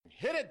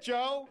Hit it,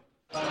 Joe.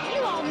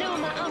 You all know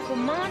my Uncle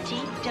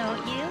Monty,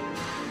 don't you?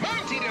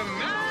 Monty the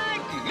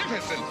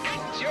Magnificent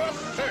at your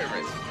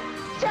service.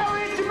 Tell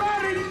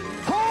anybody,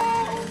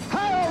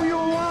 how you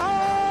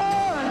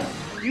want.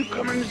 You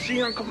coming to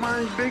see Uncle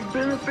Monty's Big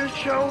Benefit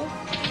Show?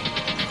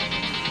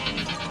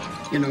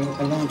 You know,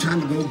 a long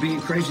time ago,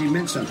 being crazy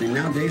meant something.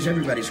 Nowadays,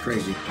 everybody's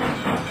crazy.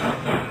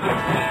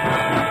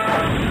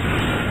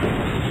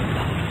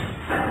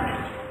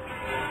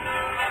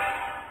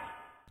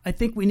 I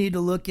think we need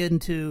to look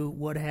into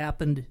what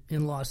happened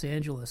in Los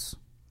Angeles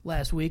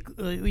last week.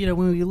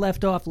 When we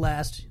left off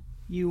last,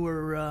 you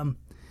were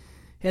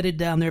headed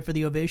down there for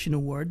the Ovation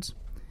Awards.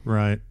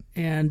 Right.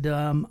 And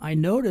I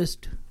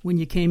noticed when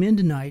you came in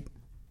tonight,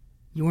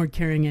 you weren't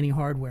carrying any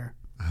hardware.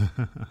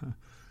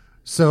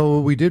 So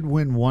we did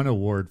win one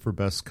award for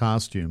Best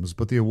Costumes,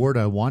 but the award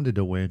I wanted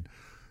to win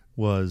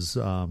was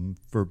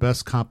for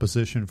Best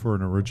Composition for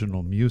an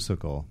Original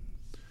Musical.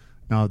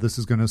 Now, this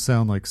is going to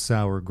sound like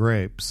sour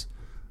grapes,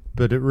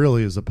 but it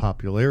really is a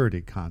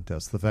popularity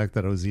contest. The fact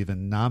that I was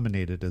even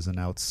nominated as an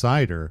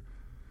outsider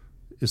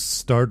is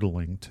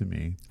startling to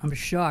me. I'm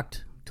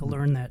shocked to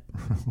learn that.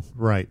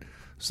 Right.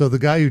 So the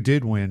guy who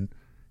did win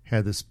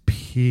had this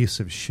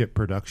piece of shit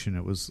production.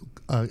 It was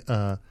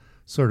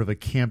sort of a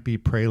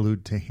campy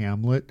prelude to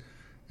Hamlet,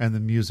 and the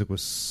music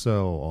was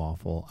so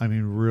awful. I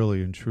mean,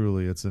 really and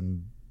truly, it's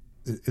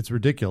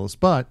ridiculous.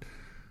 But,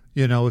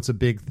 you know, it's a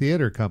big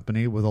theater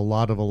company with a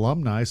lot of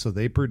alumni, so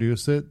they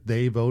produce it,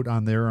 they vote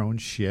on their own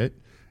shit,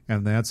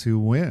 and that's who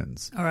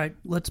wins. All right,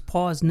 let's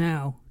pause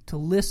now to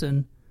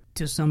listen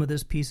to some of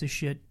this piece of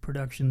shit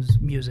production's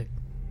music.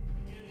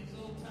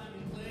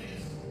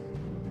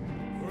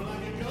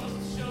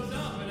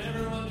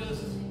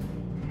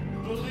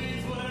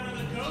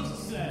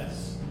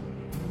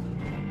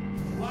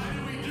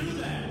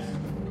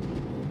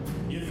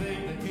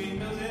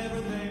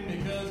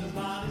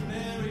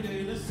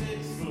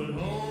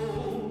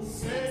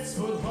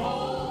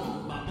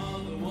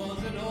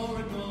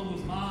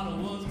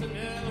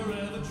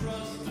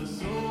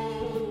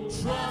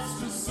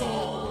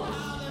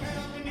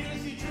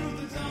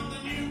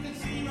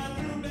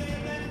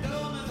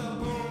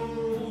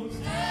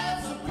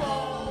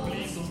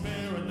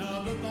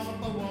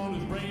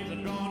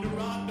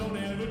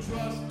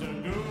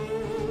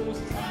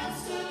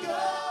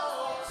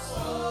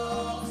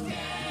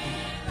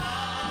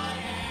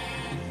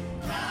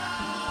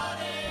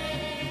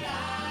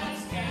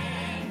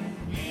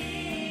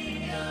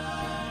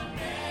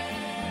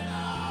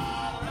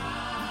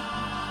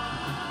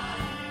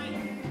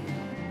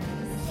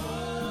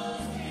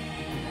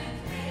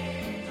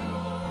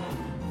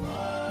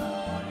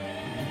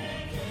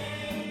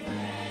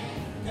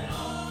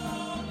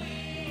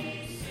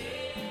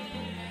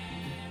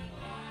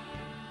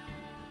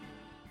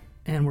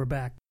 And we're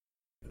back.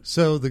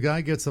 So the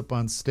guy gets up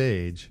on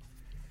stage,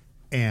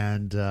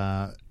 and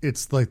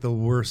it's like the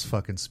worst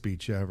fucking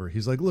speech ever.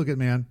 He's like, look,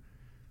 man,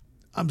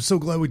 I'm so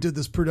glad we did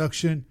this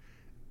production.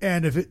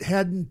 And if it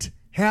hadn't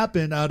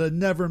happened, I'd have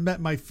never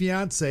met my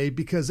fiance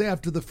because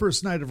after the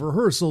first night of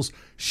rehearsals,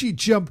 she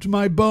jumped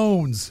my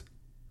bones.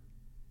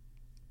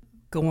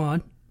 Go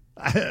on.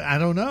 I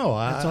don't know.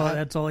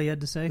 That's all he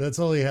had to say? That's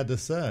all he had to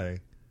say.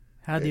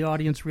 How'd the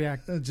audience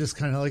react? Just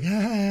kind of like,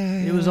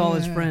 ah. It was all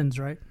his friends,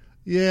 right?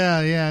 Yeah,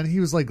 and he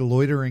was like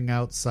loitering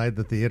outside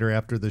the theater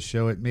after the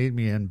show. It made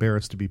me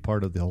embarrassed to be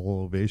part of the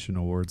whole Ovation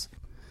Awards.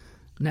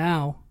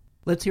 Now,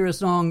 let's hear a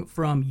song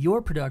from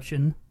your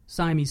production,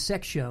 Siamese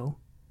Sex Show.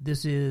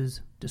 This is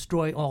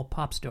Destroy All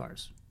Pop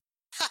Stars.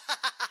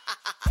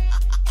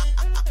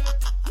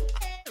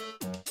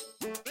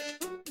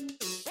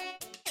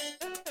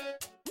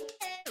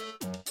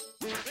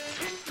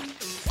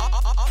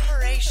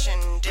 Operation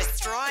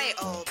Destroy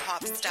All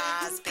Pop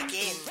Stars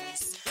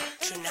begins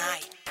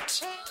tonight.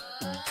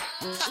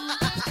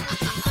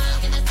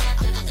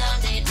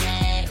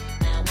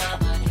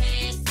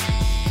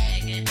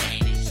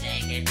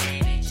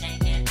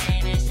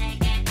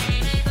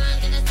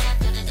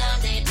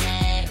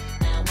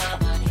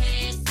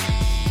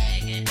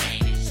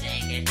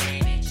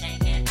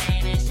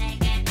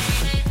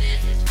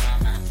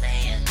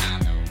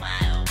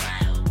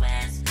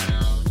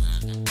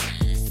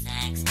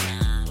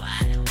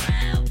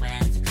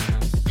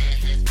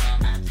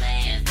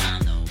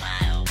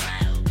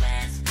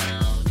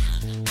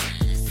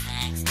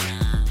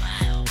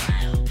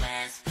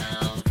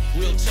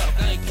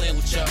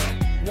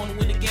 Wanna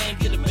win the game,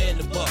 get a man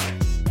the ball.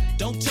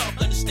 Don't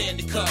talk, understand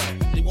the call.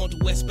 They want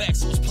the West back,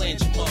 so it's playing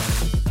Jamal.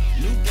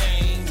 New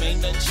game,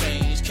 ain't nothing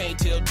changed. Can't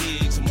tell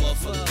Diggs a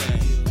motherfucker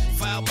game.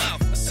 Foul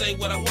mouth, I say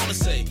what I wanna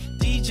say.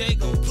 DJ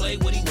gon' play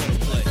what he wanna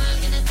play.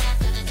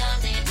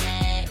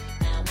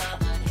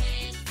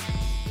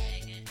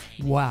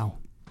 Wow.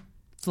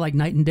 It's like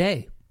night and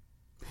day.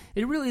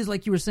 It really is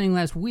like you were saying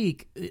last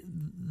week.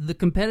 The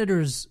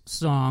competitor's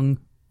song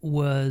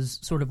was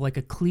sort of like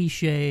a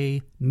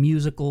cliche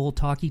musical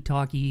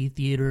talkie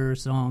theater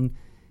song,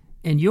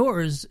 and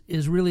yours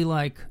is really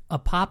like a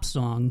pop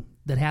song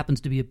that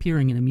happens to be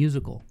appearing in a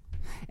musical.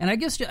 And I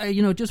guess,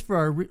 just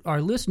for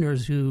our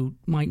listeners who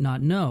might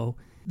not know,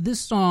 This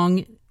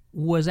song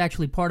was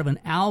actually part of an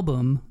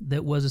album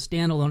that was a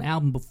standalone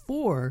album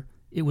before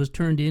it was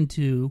turned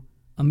into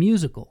a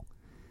musical.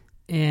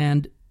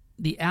 And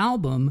the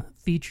album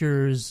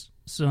features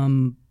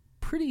some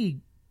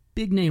pretty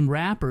big-name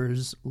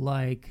rappers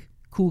like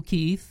Kool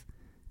Keith,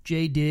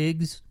 Jay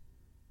Diggs,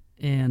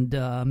 and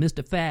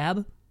Mr.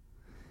 Fab.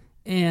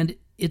 And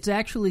it's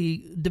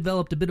actually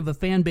developed a bit of a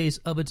fan base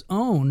of its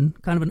own,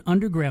 kind of an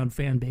underground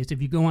fan base.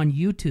 If you go on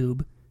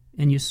YouTube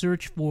and you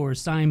search for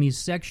Siamese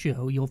Sex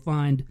Show, you'll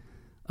find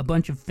a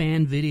bunch of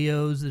fan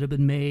videos that have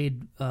been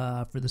made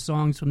for the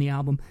songs from the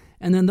album.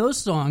 And then those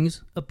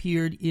songs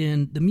appeared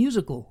in the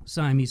musical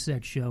Siamese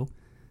Sex Show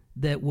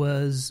that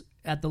was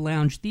at the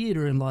Lounge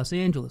Theater in Los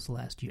Angeles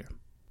last year.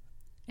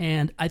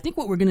 And I think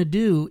what we're going to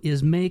do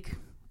is make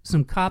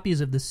some copies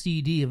of the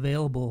CD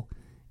available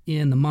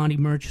in the Monty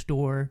merch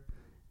store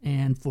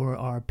and for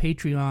our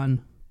Patreon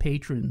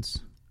patrons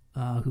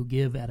who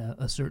give at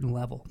a certain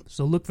level.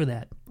 So look for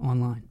that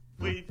online.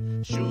 We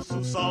shoot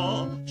some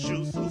saw,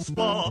 shoot some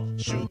spa,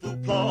 shoot the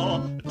claw,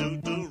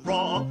 do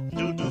raw,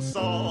 do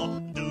saw,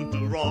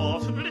 do raw.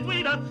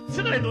 We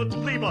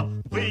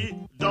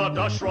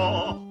da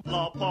shraw,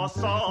 la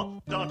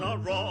passa, da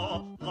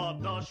raw, la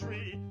da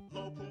shri,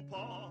 lo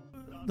pumpa.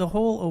 The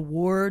whole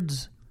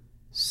awards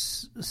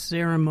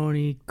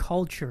ceremony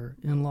culture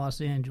in Los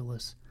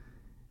Angeles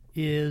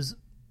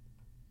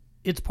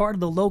it's part of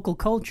the local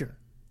culture.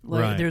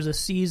 Like Right. There's a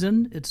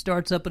season. It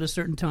starts up at a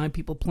certain time.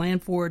 People plan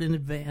for it in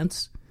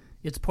advance.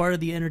 It's part of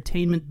the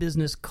entertainment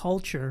business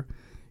culture.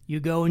 You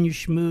go and you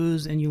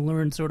schmooze and you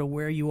learn sort of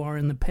where you are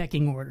in the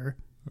pecking order.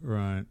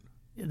 Right.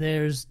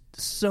 There's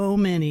so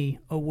many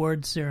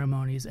award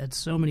ceremonies at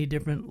so many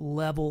different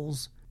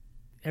levels.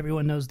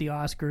 Everyone knows the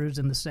Oscars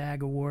and the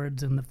SAG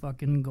Awards and the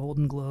fucking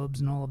Golden Globes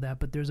and all of that,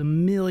 but there's a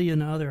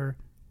million other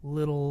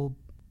little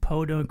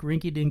podunk,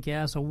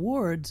 rinky-dink-ass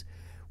awards,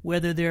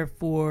 whether they're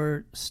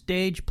for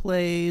stage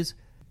plays,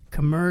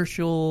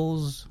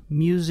 commercials,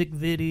 music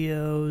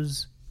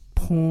videos,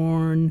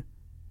 porn.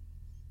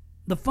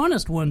 The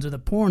funnest ones are the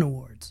porn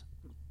awards.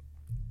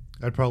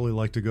 I'd probably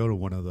like to go to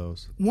one of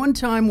those. One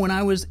time when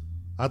I was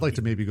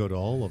maybe go to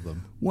all of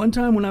them. One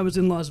time when I was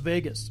in Las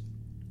Vegas,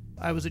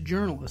 I was a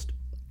journalist,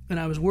 and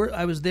I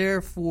was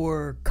there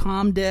for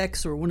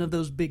Comdex or one of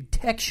those big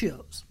tech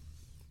shows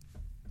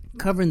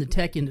covering the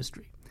tech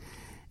industry.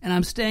 And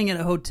I'm staying at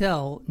a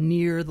hotel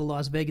near the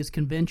Las Vegas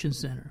Convention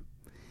Center.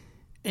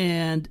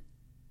 And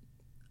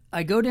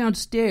I go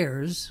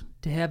downstairs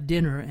to have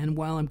dinner, and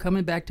while I'm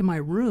coming back to my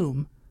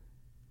room,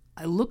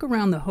 I look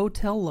around the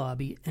hotel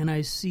lobby, and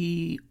I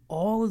see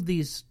all of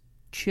these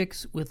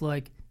chicks with,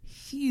 like,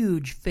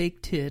 huge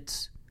fake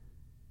tits,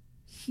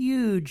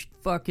 huge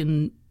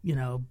fucking,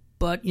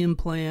 butt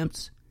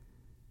implants,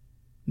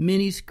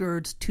 mini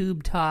skirts,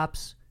 tube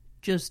tops,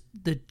 just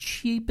the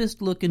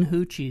cheapest looking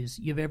hoochies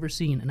you've ever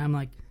seen. And I'm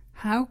like,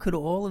 how could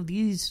all of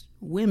these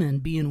women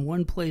be in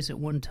one place at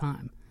one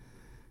time?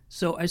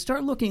 So I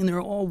start looking, and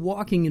they're all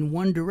walking in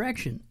one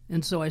direction.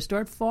 And so I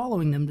start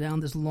following them down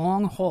this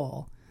long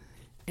hall,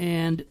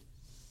 and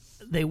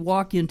they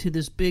walk into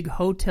this big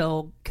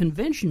hotel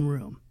convention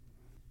room.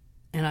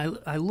 And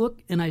I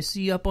look, and I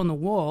see up on the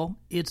wall,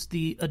 it's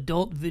the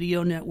Adult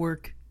Video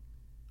Network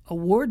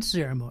award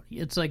ceremony.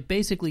 It's like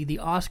basically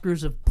the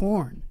Oscars of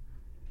porn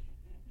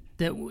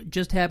that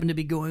just happened to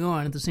be going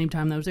on at the same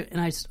time that I was there.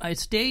 And I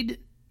stayed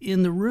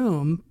in the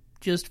room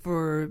just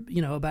for,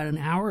 about an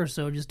hour or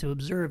so just to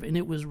observe, and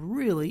it was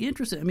really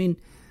interesting. I mean,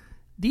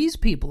 these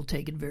people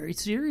take it very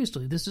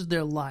seriously. This is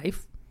their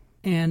life,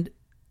 and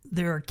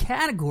there are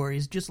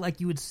categories just like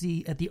you would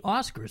see at the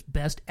Oscars: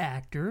 Best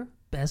Actor,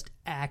 Best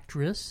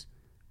Actress,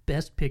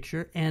 Best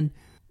Picture. And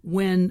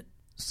when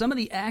some of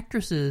the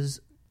actresses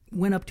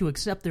went up to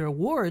accept their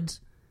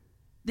awards,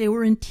 they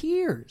were in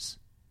tears,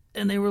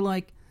 and they were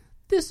like,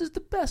 this is the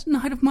best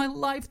night of my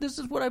life. This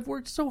is what I've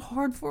worked so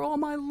hard for all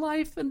my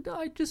life. And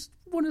I just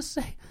want to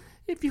say,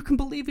 if you can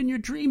believe in your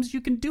dreams, you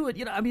can do it.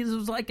 It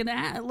was like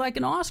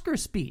an Oscar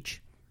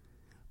speech.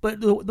 But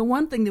the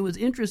one thing that was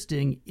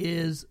interesting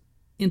is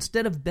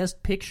instead of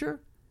Best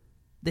Picture,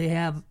 they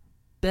have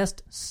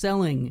Best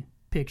Selling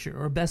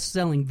Picture or Best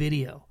Selling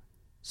Video.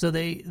 So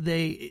they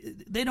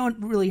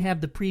don't really have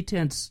the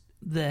pretense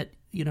that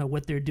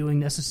what they're doing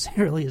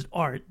necessarily is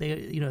art.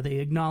 They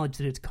acknowledge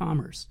that it's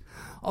commerce.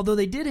 Although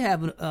they did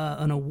have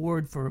an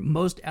award for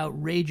most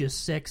outrageous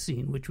sex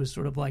scene, which was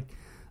sort of like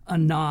a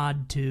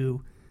nod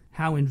to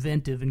how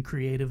inventive and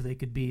creative they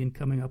could be in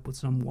coming up with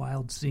some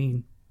wild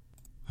scene.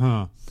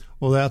 Huh.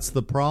 Well, that's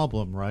the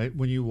problem, right?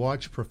 When you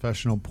watch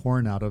professional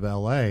porn out of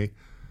L.A.,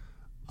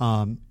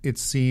 it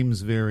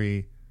seems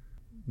very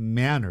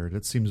mannered.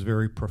 It seems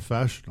very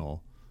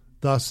professional.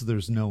 Thus,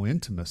 there's no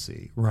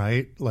intimacy,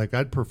 right? Like,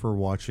 I'd prefer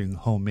watching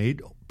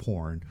homemade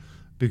porn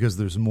because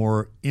there's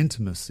more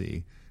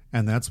intimacy,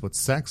 and that's what's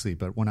sexy.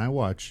 But when I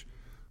watch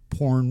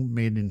porn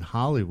made in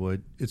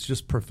Hollywood, it's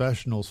just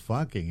professionals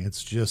fucking.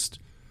 It's just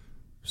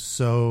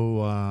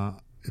so,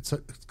 it's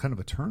kind of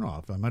a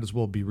turnoff. I might as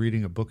well be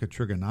reading a book of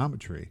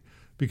trigonometry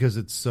because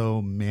it's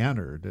so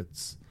mannered.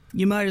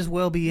 You might as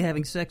well be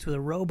having sex with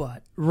a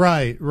robot.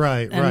 Right.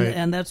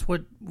 And that's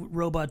what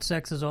robot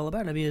sex is all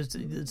about. I mean,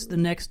 it's the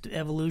next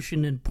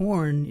evolution in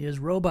porn is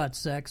robot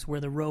sex, where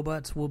the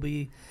robots will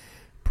be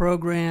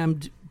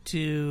programmed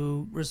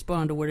to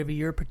respond to whatever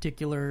your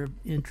particular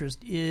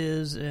interest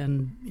is,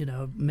 and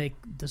make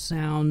the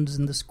sounds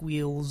and the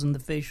squeals and the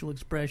facial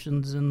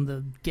expressions and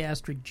the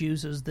gastric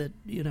juices that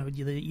that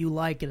you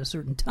like at a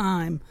certain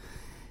time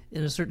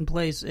in a certain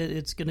place.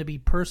 It's going to be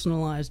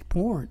personalized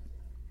porn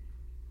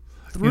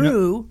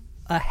through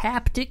a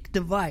haptic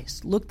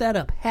device. Look that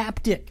up.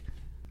 Haptic.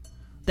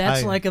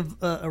 That's like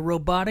a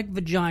robotic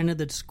vagina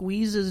that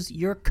squeezes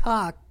your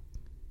cock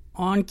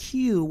on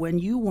cue when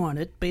you want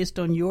it, based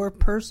on your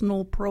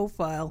personal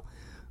profile,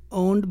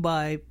 owned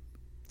by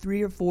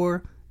 3 or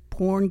 4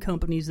 porn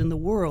companies in the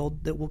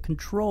world that will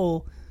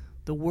control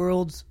the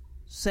world's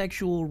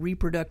sexual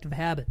reproductive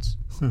habits.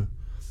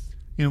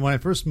 When I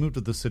first moved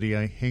to the city,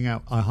 I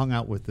hung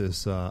out with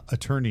this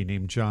attorney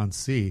named John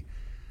C.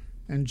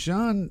 And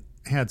John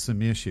had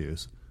some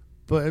issues,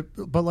 but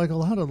like a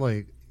lot of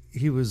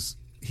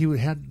he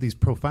had these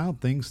profound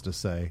things to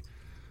say.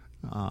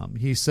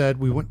 He said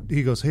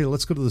he goes, "Hey,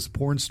 let's go to this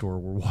porn store."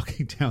 We're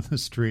walking down the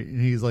street and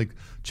he's like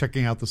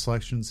checking out the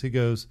selections. He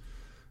goes,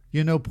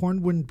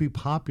 porn wouldn't be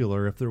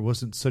popular if there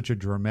wasn't such a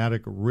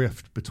dramatic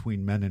rift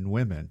between men and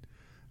women.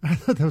 I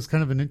thought that was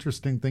kind of an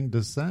interesting thing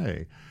to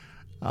say.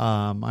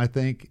 I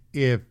think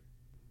if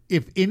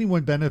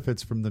anyone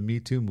benefits from the Me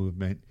Too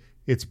movement,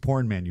 it's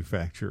porn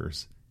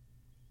manufacturers.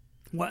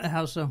 What?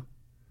 How so?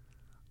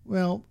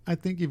 Well, I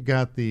think you've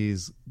got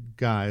these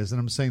guys,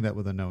 and I'm saying that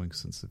with a knowing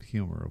sense of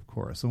humor, of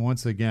course. And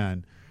once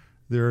again,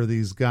 there are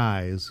these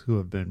guys who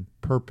have been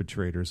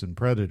perpetrators and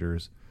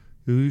predators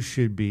who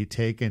should be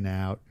taken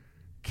out,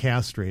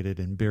 castrated,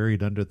 and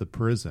buried under the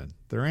prison.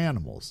 They're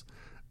animals.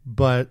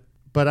 But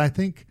I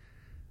think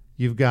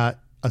you've got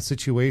a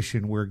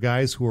situation where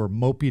guys who are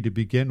mopey to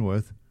begin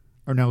with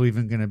are now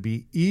even going to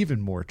be even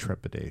more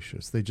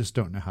trepidatious. They just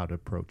don't know how to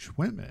approach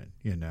women,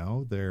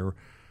 They're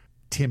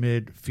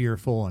timid,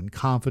 fearful, and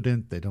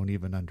confident. They don't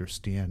even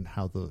understand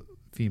how the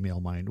female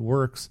mind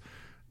works.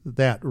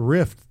 That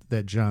rift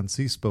that John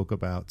C. spoke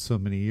about so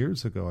many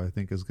years ago, I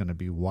think, is going to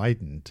be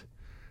widened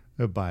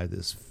by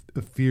this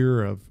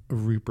fear of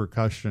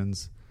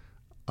repercussions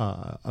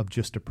of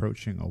just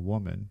approaching a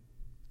woman.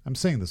 I'm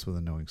saying this with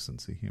a knowing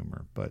sense of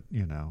humor, but,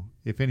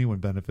 if anyone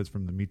benefits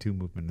from the Me Too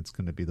movement, it's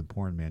going to be the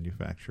porn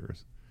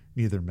manufacturers.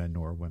 Neither men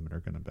nor women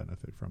are going to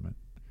benefit from it.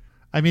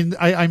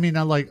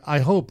 I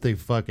hope they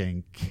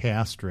fucking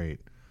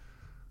castrate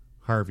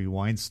Harvey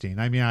Weinstein.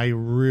 I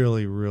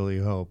really, really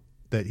hope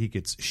that he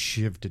gets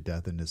shivved to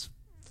death in his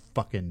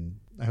fucking...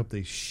 I hope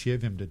they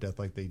shiv him to death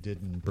like they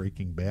did in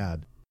Breaking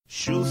Bad.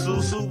 Shoo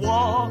su su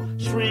wa,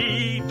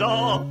 shri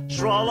da,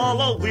 shra la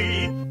la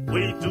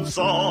we do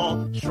saw,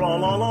 shra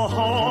la la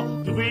ha,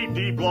 we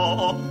de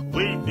blah,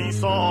 we de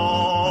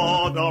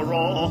saw da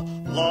ra,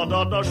 la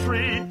da da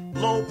shri,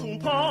 lo pum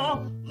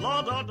pa,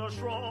 la da da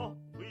shra.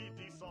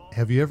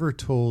 Have you ever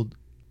told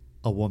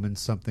a woman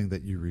something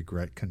that you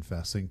regret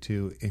confessing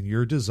to in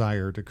your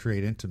desire to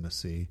create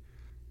intimacy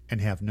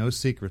and have no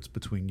secrets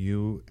between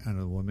you and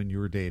a woman you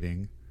were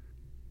dating?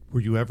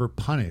 Were you ever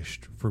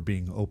punished for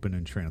being open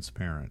and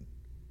transparent?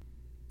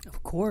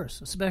 Of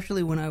course,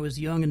 especially when I was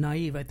young and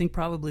naive. I think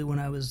probably when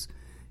I was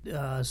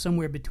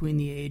somewhere between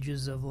the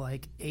ages of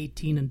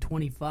 18 and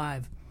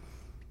 25.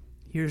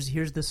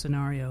 Here's the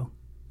scenario.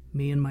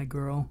 Me and my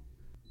girl,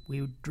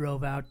 we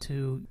drove out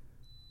to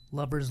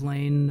Lover's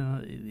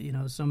Lane,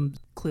 some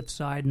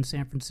cliffside in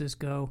San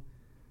Francisco.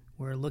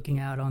 We're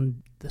looking out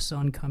on the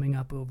sun coming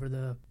up over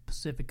the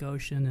Pacific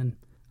Ocean, and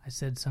I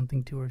said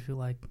something to her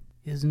to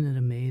isn't it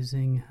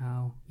amazing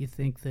how you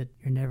think that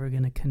you're never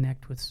going to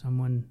connect with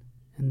someone,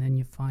 and then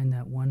you find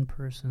that one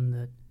person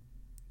that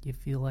you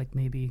feel like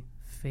maybe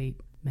fate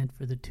meant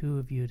for the two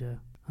of you to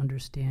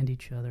understand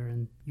each other,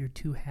 and you're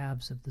two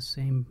halves of the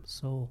same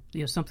soul.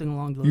 Something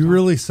along those lines. You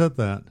really said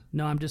that?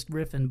 No, I'm just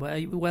riffing, but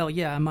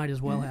I might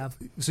as well have.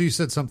 So you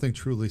said something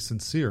truly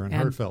sincere and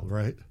heartfelt,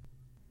 right?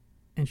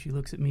 And she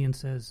looks at me and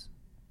says,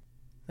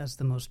 "That's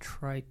the most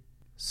trite,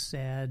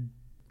 sad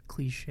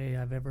cliche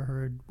I've ever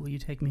heard. Will you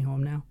take me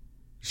home now?"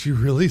 She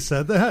really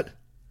said that?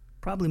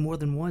 Probably more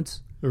than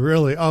once.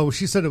 Really? Oh,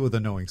 she said it with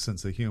a knowing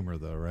sense of humor,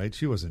 though, right?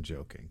 She wasn't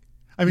joking.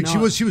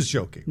 She was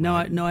joking. No,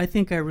 right? I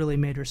think I really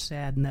made her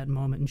sad in that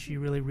moment, and she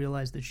really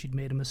realized that she'd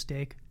made a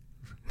mistake.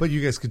 But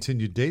you guys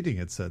continued dating,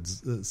 it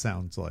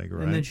sounds like,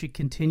 right? And then she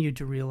continued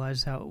to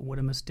realize what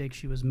a mistake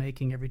she was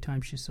making every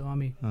time she saw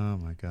me. Oh,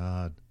 my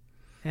God.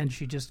 And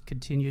she just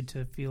continued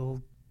to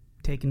feel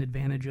taken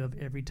advantage of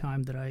every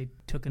time that I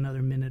took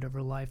another minute of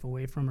her life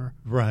away from her.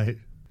 Right.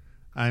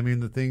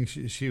 The thing,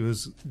 she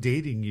was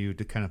dating you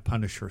to kind of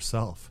punish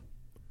herself.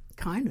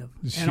 Kind of.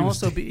 And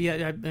also, to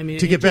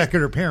get back at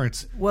her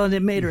parents. Well,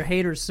 it made her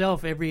hate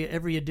herself every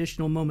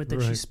additional moment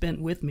that she spent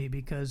with me,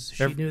 because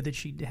she knew that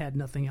she had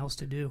nothing else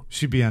to do.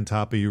 She'd be on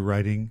top of you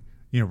writing,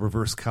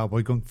 reverse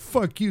cowboy, going,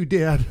 "Fuck you,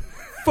 Dad.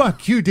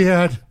 Fuck you,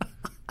 Dad."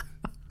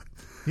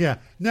 Yeah.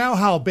 Now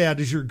how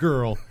bad is your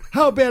girl?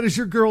 How bad is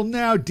your girl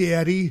now,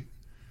 Daddy?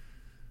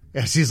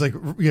 And she's like,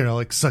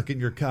 like sucking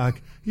your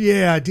cock.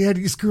 Yeah,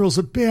 Daddy's girl's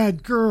a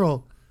bad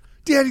girl.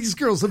 Daddy's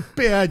girl's a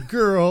bad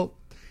girl.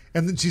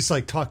 And then she's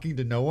like talking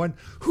to no one.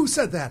 Who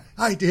said that?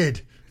 I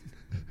did.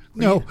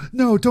 No,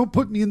 don't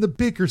put me in the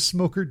bigger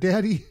smoker,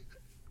 Daddy.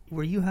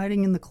 Were you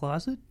hiding in the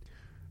closet?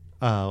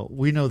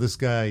 We know this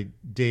guy,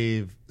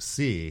 Dave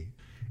C.,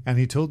 and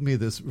he told me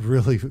this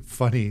really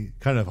funny,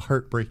 kind of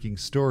heartbreaking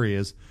story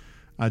is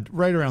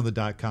right around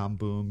the .com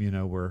boom,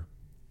 where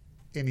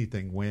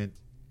anything went.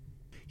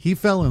 He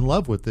fell in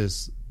love with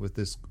this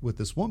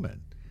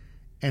woman,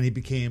 and he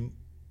became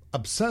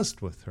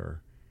obsessed with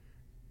her.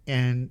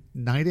 And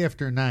night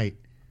after night,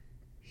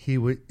 she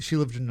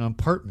lived in an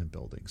apartment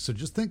building. So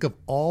just think of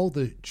all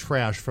the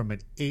trash from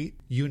an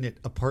 8-unit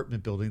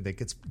apartment building that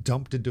gets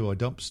dumped into a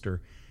dumpster.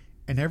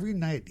 And every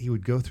night he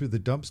would go through the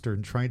dumpster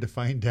and trying to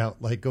find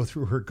out, go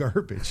through her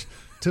garbage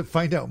to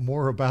find out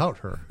more about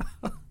her.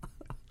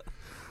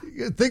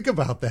 Think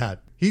about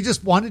that. He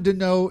just wanted to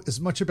know as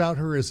much about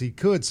her as he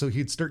could, so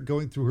he'd start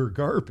going through her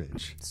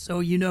garbage. So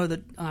you know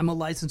that I'm a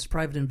licensed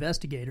private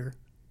investigator.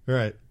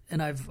 Right.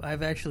 And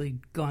I've actually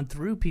gone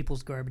through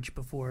people's garbage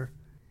before.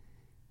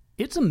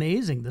 It's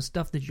amazing the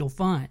stuff that you'll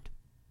find,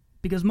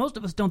 because most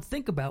of us don't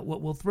think about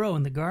what we'll throw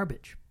in the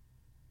garbage.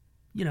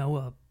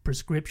 A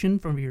prescription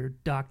from your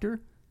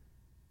doctor.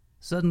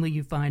 Suddenly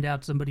you find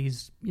out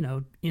somebody's,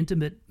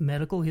 intimate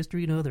medical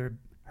history, their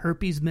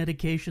herpes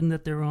medication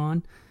that they're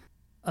on.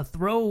 A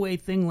throwaway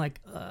thing like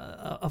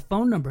a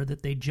phone number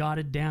that they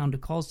jotted down to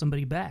call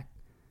somebody back.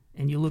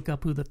 And you look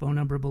up who the phone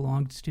number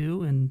belongs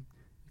to and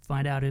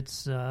find out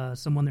it's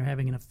someone they're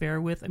having an affair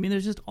with. I mean,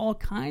 there's just all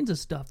kinds of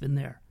stuff in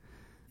there.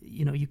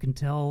 You can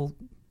tell,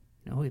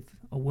 if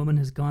a woman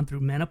has gone through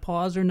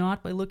menopause or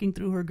not by looking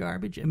through her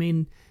garbage. I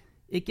mean,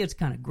 it gets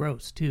kind of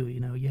gross too.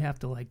 You have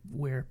to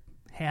wear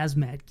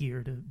hazmat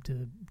gear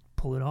to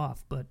pull it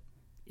off. But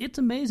it's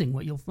amazing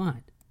what you'll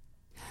find.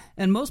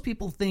 And most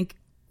people think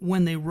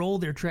when they roll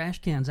their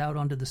trash cans out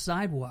onto the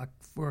sidewalk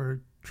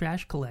for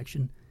trash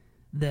collection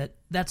that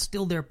that's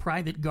still their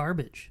private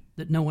garbage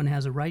that no one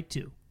has a right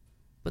to.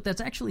 But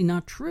that's actually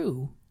not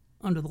true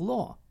under the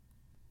law.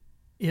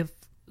 If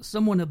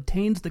someone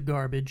obtains the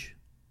garbage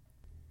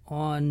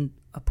on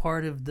a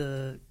part of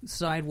the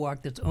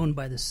sidewalk that's owned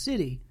by the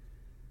city,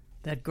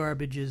 that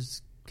garbage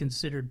is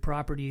considered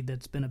property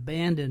that's been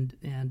abandoned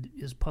and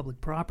is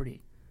public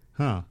property.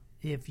 Huh.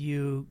 If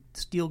you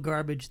steal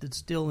garbage that's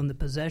still in the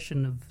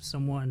possession of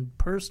someone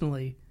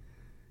personally,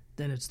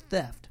 then it's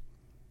theft.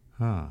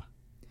 Huh.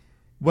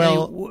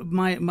 Well,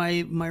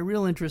 anyway, my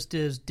real interest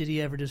is, did he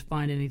ever just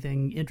find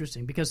anything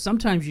interesting? Because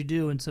sometimes you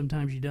do and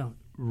sometimes you don't.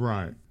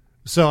 Right.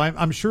 So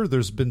I'm sure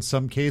there's been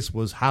some case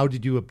was, how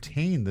did you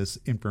obtain this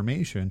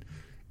information?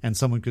 And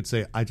someone could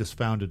say, I just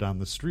found it on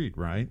the street,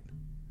 right?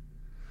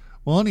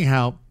 Well,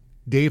 anyhow,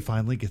 Dave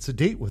finally gets a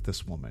date with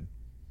this woman.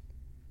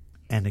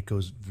 And it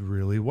goes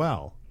really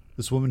well.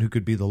 This woman who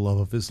could be the love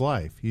of his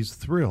life. He's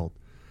thrilled.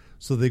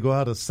 So they go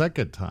out a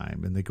second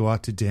time, and they go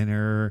out to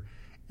dinner,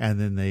 and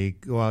then they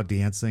go out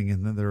dancing,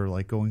 and then they're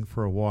going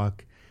for a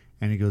walk.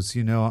 And he goes,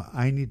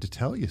 I need to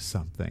tell you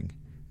something.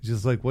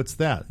 She's like, what's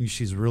that? And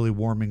she's really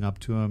warming up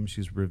to him.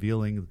 She's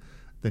revealing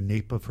the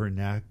nape of her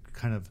neck,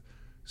 kind of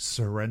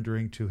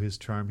surrendering to his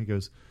charm. He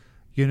goes,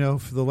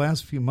 for the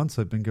last few months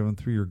I've been going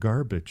through your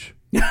garbage.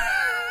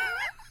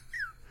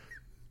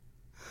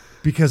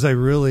 because I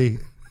really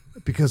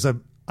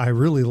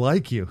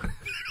like you.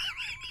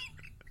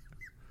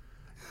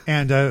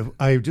 And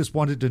I just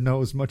wanted to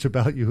know as much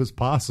about you as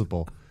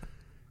possible.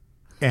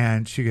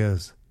 And she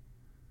goes,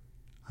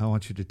 I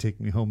want you to take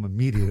me home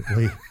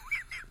immediately.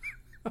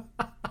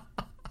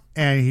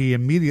 And he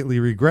immediately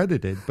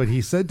regretted it. But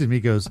he said to me,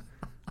 he goes,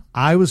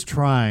 I was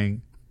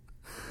trying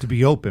to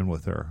be open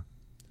with her,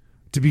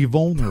 to be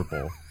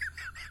vulnerable.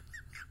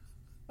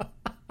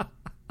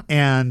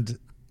 And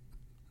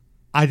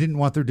I didn't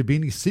want there to be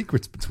any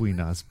secrets between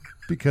us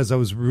because I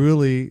was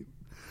really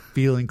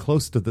feeling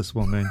close to this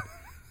woman.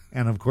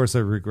 And of course, I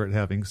regret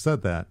having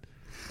said that.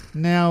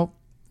 Now,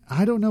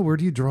 I don't know. Where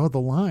do you draw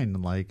the line?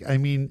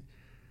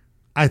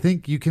 I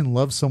think you can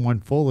love someone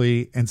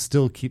fully and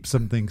still keep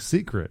something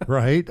secret,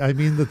 right?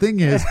 The thing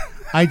is,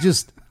 I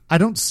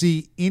don't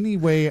see any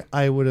way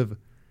I would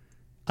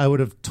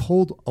have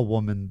told a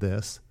woman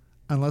this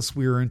unless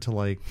we were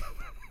into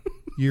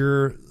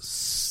year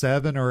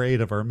 7 or 8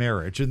 of our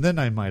marriage. And then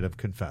I might have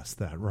confessed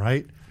that,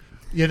 right?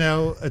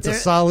 It's a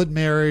solid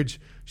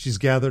marriage. She's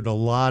gathered a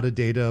lot of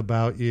data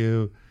about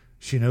you.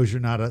 She knows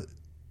you're not a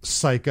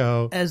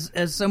psycho. As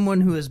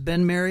someone who has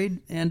been married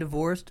and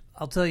divorced,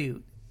 I'll tell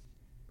you,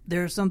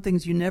 there are some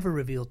things you never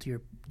reveal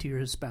to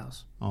your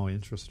spouse. Oh,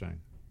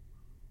 interesting.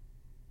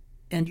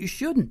 And you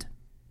shouldn't.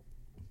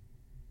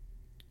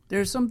 There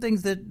are some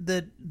things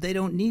that they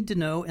don't need to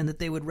know and that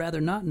they would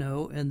rather not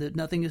know, and that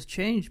nothing has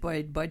changed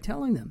by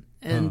telling them.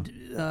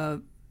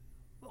 And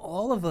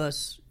all of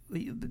us,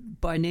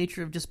 by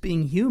nature of just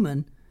being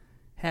human,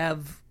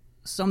 have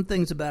some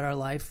things about our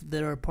life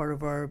that are part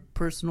of our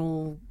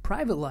personal,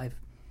 private life.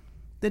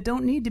 that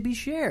don't need to be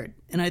shared.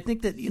 And I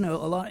think that, a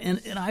lot,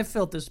 and I've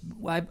felt this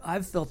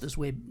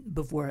way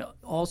before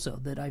also,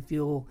 that I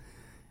feel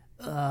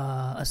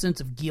a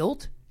sense of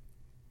guilt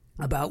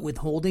about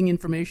withholding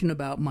information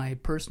about my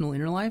personal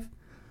inner life.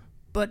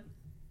 But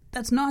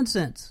that's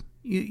nonsense.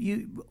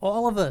 You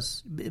all of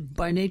us,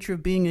 by nature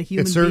of being a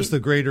human being... It serves the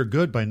greater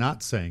good by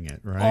not saying it,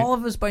 right? All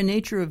of us, by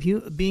nature of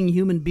being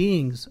human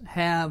beings,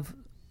 have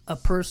a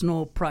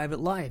personal, private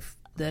life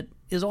that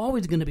is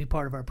always going to be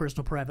part of our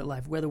personal, private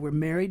life, whether we're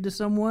married to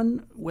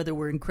someone, whether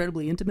we're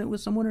incredibly intimate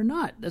with someone or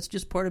not. That's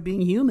just part of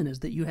being human, is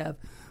that you have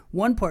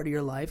one part of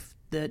your life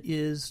that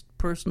is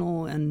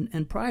personal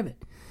and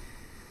private.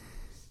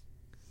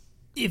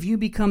 If you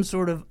become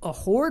sort of a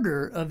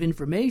hoarder of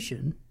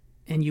information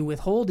and you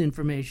withhold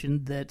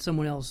information that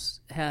someone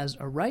else has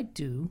a right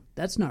to,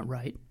 that's not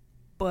right.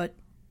 But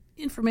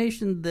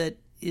information that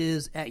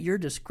is at your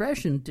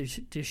discretion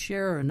to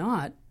share or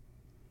not,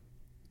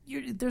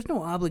 there's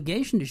no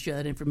obligation to share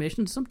that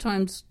information.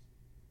 Sometimes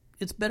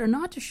it's better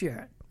not to share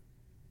it.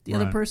 The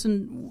other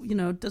person,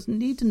 doesn't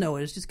need to know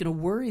it. It's just going to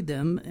worry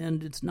them,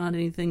 and it's not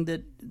anything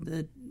that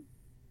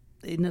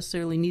they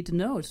necessarily need to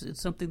know.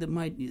 It's something that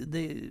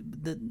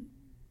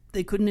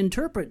they couldn't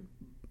interpret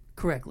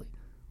correctly,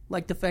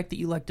 like the fact that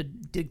you like to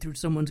dig through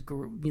someone's,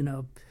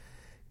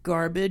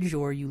 garbage,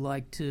 or you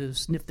like to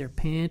sniff their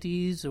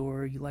panties,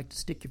 or you like to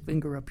stick your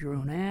finger up your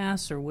own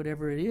ass, or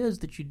whatever it is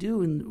that you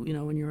do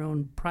in your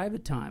own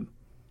private time.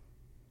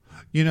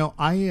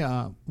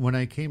 I when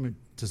I came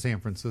to San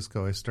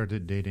Francisco, I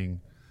started dating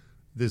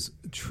this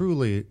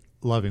truly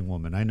loving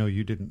woman. I know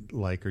you didn't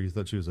like her; you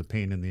thought she was a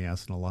pain in the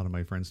ass, and a lot of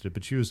my friends did.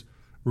 But she was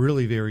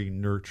really very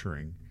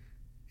nurturing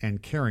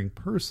and caring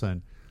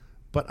person.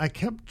 But I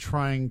kept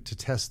trying to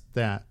test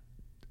that.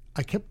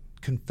 I kept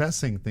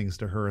confessing things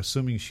to her,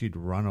 assuming she'd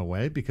run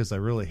away, because I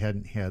really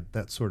hadn't had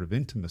that sort of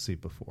intimacy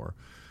before.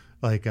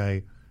 Like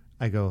I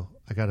go,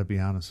 I got to be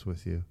honest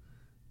with you,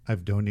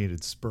 I've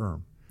donated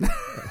sperm.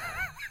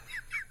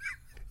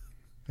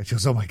 And she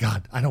goes, oh my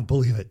God, I don't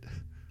believe it.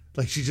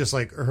 Like she just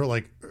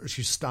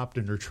she stopped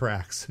in her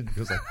tracks and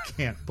goes, I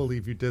can't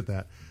believe you did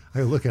that.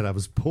 I look at it, I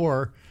was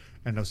poor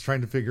and I was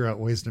trying to figure out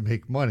ways to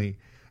make money.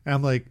 And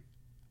I'm like,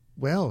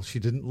 well, she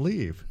didn't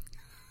leave.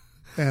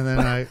 And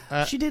then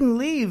she didn't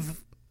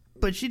leave,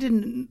 but she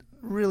didn't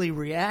really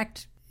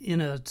react in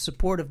a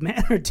supportive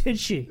manner, did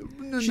she?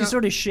 She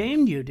sort of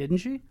shamed you, didn't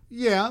she?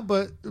 Yeah,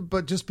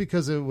 but just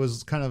because it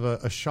was kind of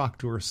a shock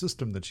to her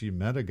system that she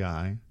met a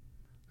guy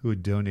who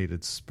had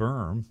donated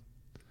sperm.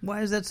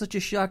 Why is that such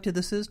a shock to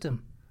the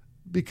system?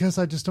 Because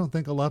I just don't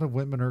think a lot of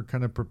women are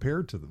kind of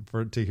prepared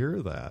to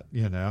hear that,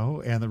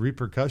 and the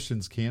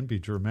repercussions can be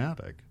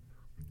dramatic.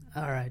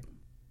 All right.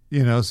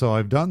 So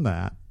I've done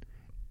that.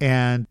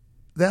 And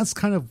that's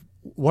kind of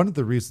one of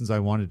the reasons I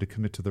wanted to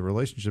commit to the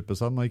relationship,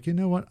 is I'm like, you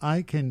know what?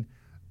 I can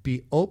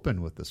be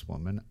open with this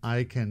woman.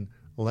 I can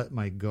let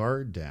my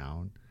guard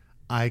down.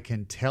 I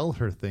can tell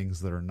her things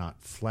that are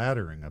not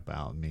flattering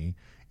about me,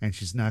 and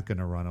she's not going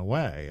to run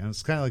away. And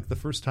it's kind of like the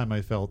first time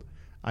I felt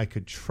I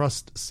could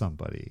trust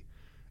somebody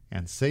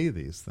and say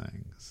these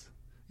things.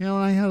 And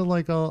I had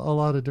like a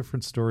lot of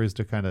different stories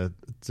to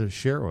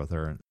share with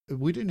her.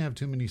 We didn't have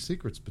too many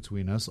secrets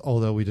between us,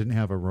 although we didn't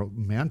have a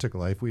romantic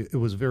life. It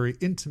was very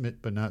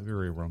intimate, but not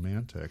very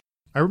romantic.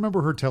 I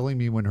remember her telling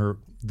me when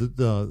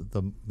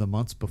the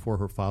months before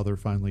her father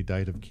finally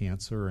died of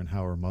cancer, and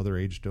how her mother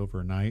aged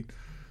overnight.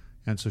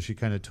 And so she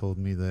kind of told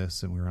me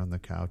this, and we were on the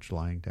couch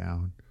lying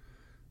down.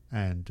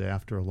 And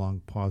after a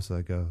long pause,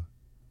 I go,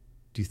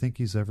 do you think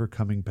he's ever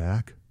coming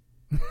back?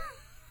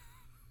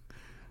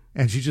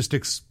 And she just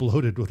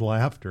exploded with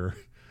laughter.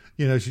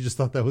 She just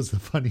thought that was the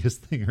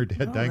funniest thing, her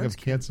dad dying of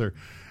cancer.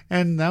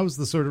 And that was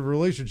the sort of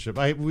relationship.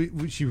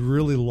 She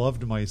really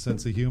loved my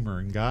sense of humor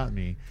and got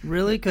me.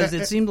 Really? Because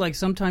it seemed like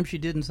sometimes she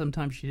did and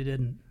sometimes she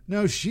didn't.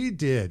 No, she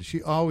did.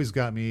 She always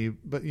got me.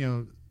 But,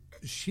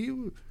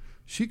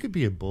 she could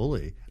be a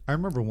bully. I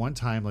remember one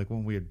time, like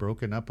when we had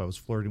broken up, I was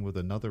flirting with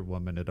another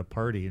woman at a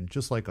party, and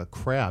just like a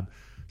crab,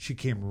 she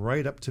came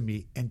right up to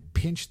me and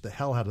pinched the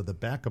hell out of the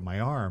back of my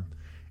arm.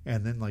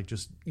 And then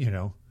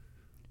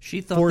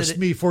she thought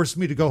forced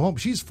me to go home.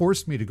 She's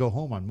forced me to go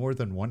home on more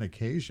than one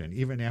occasion,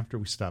 even after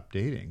we stopped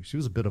dating. She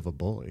was a bit of a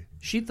bully.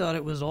 She thought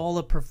it was all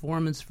a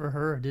performance for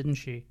her, didn't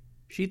she?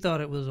 She thought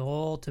it was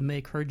all to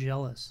make her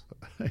jealous.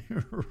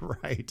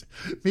 Right.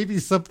 Maybe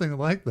something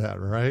like that,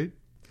 right?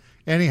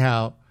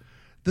 Anyhow,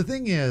 the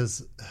thing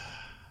is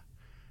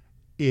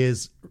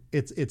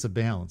it's a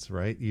balance,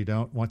 right? You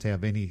don't want to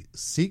have any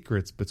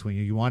secrets between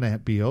you. You want to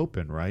be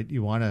open, right?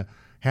 You want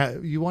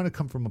to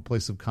come from a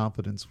place of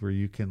confidence where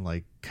you can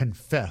like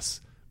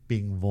confess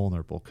being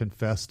vulnerable,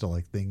 confess to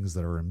like things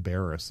that are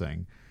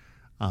embarrassing.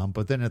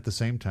 But then at the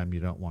same time, you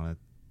don't want to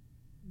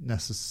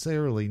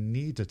necessarily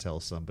need to tell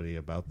somebody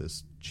about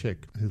this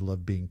chick who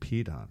loved being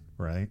peed on,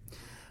 right?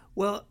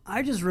 Well,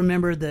 I just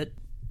remember that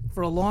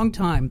for a long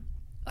time,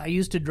 I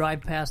used to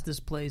drive past this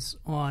place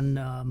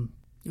on,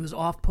 it was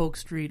off Polk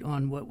Street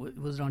on what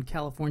was it, on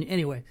California?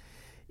 Anyway,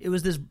 It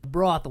was this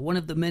brothel, one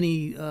of the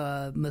many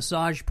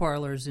massage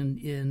parlors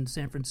in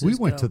San Francisco. We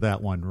went to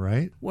that one,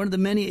 right? One of the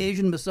many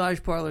Asian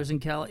massage parlors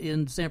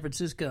in San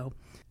Francisco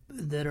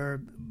that are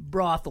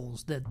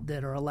brothels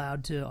that are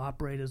allowed to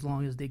operate as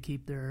long as they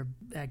keep their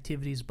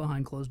activities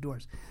behind closed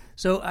doors.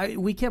 So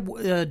we kept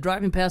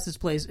driving past this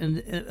place,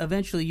 and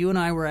eventually you and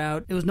I were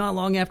out. It was not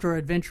long after our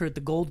adventure at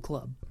the Gold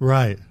Club.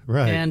 Right.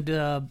 And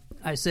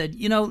I said,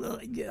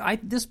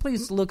 this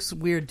place looks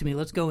weird to me.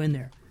 Let's go in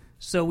there.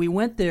 So we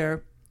went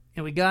there,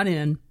 and we got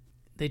in.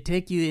 They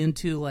take you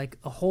into like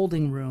a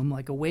holding room,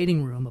 like a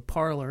waiting room, a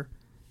parlor,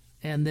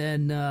 and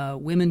then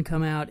women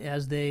come out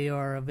as they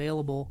are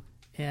available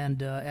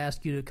and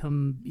ask you to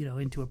come,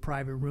 into a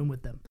private room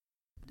with them.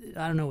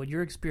 I don't know what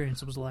your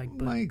experience was like.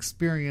 But my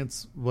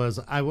experience was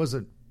I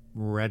wasn't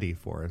ready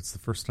for it. It's the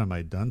first time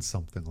I'd done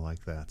something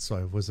like that, so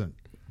I wasn't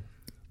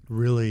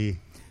really.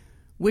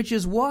 Which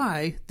is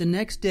why the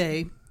next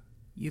day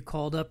you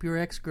called up your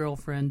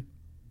ex-girlfriend,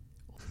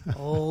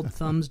 old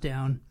thumbs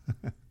down,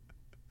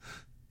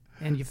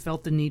 and you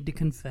felt the need to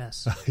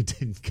confess. I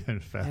didn't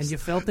confess. And you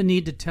felt the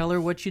need to tell her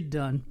what you'd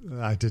done.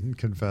 I didn't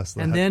confess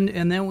that.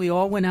 And then we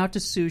all went out to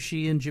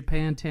sushi in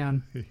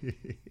Japantown,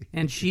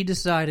 and she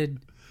decided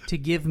to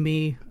give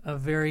me a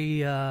very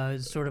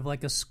sort of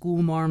like a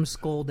schoolmarm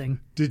scolding.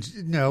 Did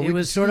you? No, it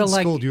was sort of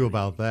like scold you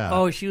about that.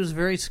 Oh, she was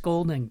very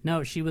scolding.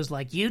 No, she was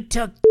like, "You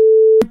took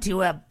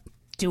to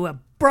a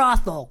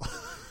brothel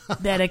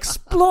that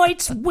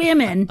exploits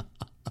women,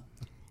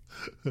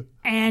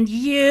 and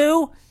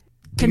you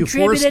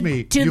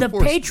contributed to the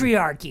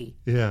patriarchy."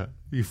 Yeah,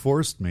 you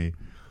forced me.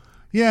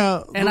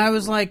 Yeah, and I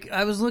was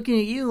looking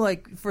at you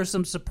like for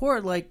some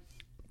support, like,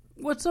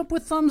 what's up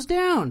with thumbs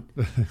down?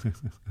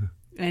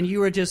 And you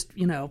were just,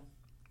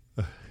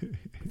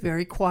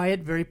 very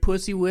quiet, very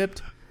pussy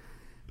whipped,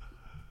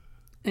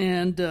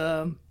 and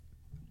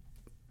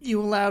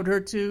you allowed her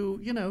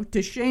to,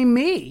 to shame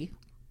me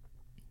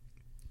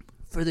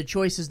for the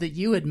choices that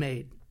you had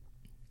made.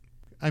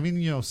 I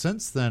mean,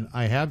 since then,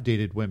 I have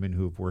dated women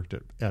who have worked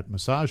at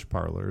massage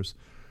parlors.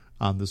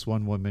 This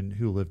one woman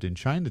who lived in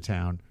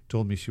Chinatown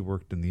told me she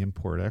worked in the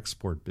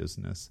import-export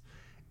business.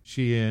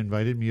 She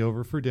invited me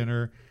over for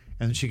dinner,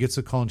 and then she gets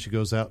a call, and she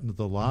goes out into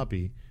the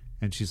lobby,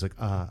 and she's like,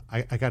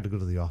 I got to go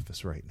to the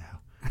office right now,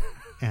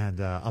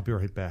 and I'll be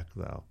right back,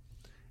 though.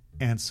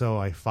 And so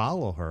I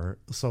follow her.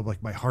 So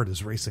like my heart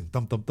is racing.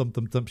 Thump, thump, thump,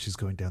 thump, thump. She's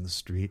going down the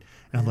street.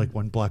 And I'm like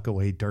one block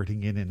away,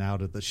 darting in and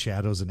out of the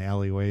shadows and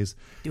alleyways.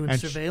 Doing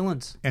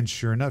surveillance. And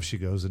sure enough, she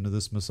goes into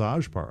this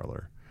massage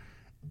parlor.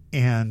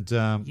 And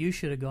you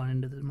should have gone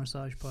into the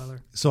massage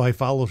parlor. So I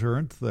followed her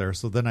into there.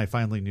 So then I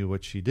finally knew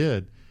what she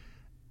did.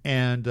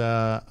 And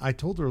I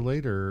told her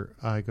later,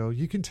 I go,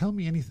 you can tell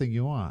me anything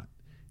you want.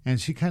 And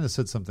she kind of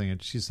said something.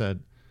 And she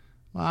said,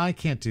 well, I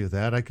can't do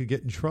that. I could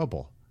get in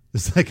trouble.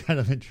 Is that kind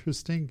of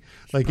interesting?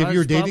 Like if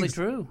you're dating, probably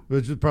true.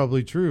 Which is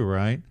probably true,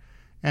 right?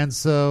 And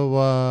so,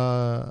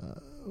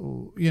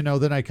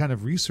 then I kind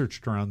of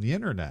researched her on the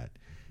internet,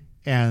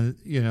 and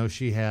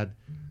she had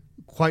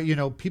quite,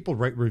 people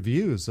write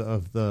reviews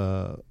of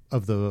the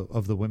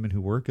women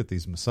who work at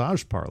these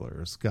massage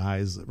parlors.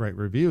 Guys write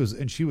reviews,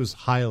 and she was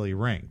highly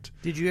ranked.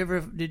 Did you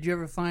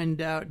ever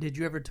find out? Did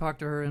you ever talk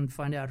to her and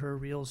find out her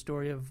real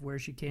story of where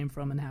she came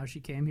from and how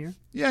she came here?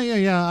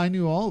 Yeah. I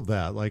knew all of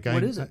that. Like,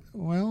 what is it?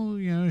 Well,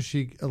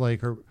 she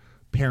her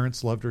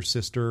parents loved her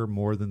sister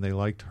more than they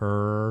liked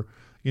her.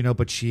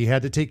 But she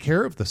had to take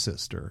care of the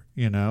sister.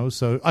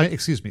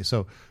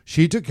 So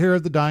she took care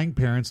of the dying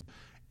parents.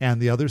 And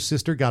the other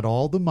sister got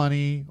all the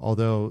money,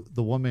 although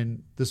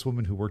this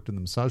woman who worked in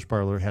the massage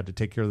parlor had to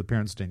take care of the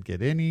parents, didn't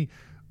get any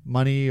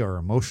money or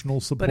emotional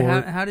support.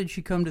 But how did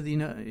she come to the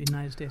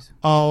United States?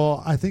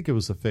 Oh, I think it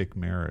was a fake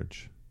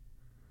marriage.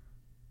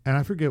 And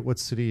I forget what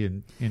city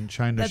in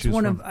China she was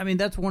from.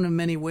 That's one of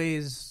many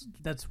ways.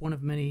 That's one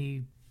of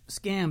many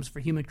scams for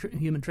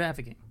human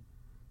trafficking.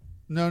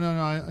 No.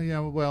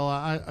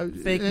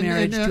 Fake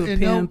marriage to a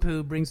pimp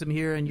who brings him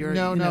here, and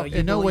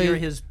you're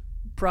his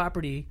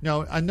property.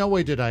 No, in no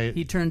way did I.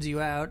 He turns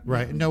you out.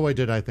 Right. In no way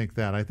did I think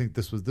that. I think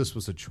this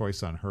was a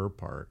choice on her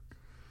part.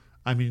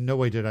 I mean, in no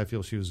way did I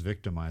feel she was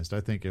victimized.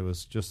 I think it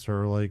was just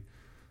her, like,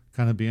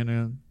 kind of being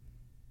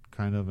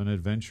an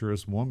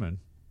adventurous woman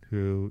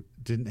who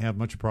didn't have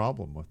much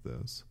problem with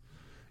this.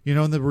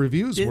 And the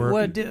reviews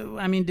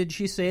did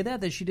she say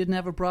that she didn't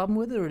have a problem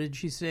with it, or did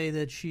she say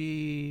that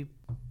she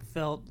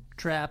felt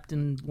trapped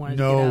and wanted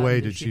to get out? No way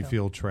did she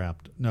feel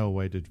trapped. No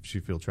way did she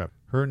feel trapped.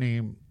 Her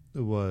name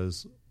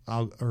was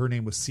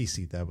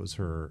Cece. That was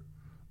her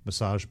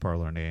massage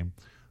parlor name.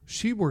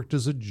 She worked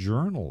as a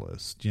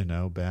journalist,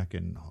 back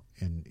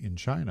in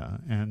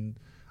China, and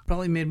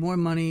probably made more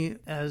money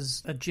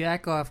as a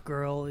jack-off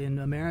girl in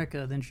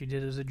America than she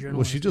did as a journalist.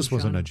 Well, she just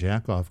wasn't a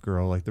jack-off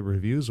girl. Like the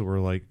reviews were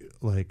like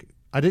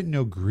I didn't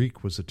know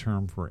Greek was a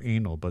term for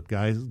anal, but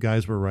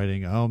guys were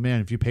writing, "Oh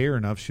man, if you pay her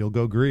enough, she'll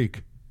go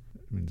Greek."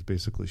 I mean,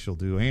 basically, she'll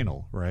do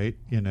anal, right?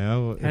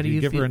 How do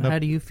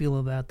you feel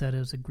about that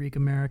as a Greek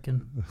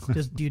American?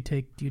 Do you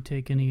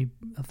take any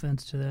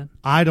offense to that?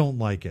 I don't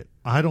like it.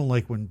 I don't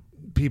like when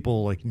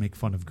people like make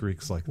fun of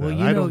Greeks like Well, that.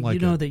 you I know, don't like you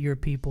know it. that your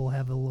people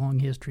have a long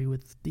history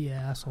with the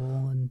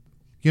asshole, and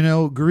You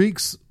know,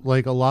 Greeks,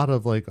 like a lot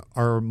of like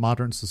our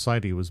modern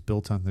society was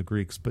built on the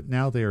Greeks, but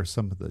now they are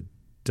some of the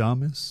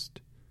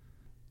dumbest.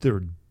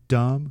 They're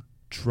dumb,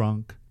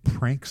 drunk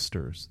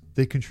pranksters.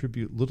 They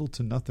contribute little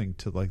to nothing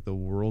to like the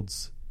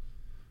world's,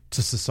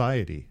 to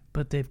society.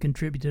 but they've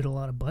contributed a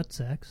lot of butt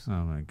sex.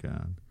 Oh my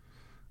God.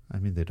 I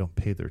mean, they don't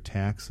pay their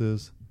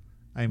taxes.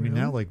 I mean,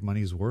 Really? now like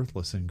money's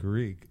worthless in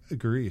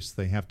Greece.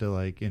 They have to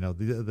like, you know,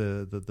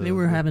 They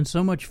were having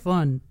so much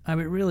fun. I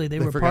mean, really, they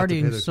were forgot to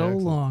pay partying their so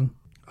taxes. long.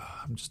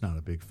 I'm just not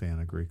a big fan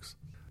of Greeks.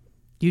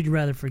 You'd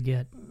rather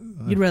forget.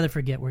 You'd rather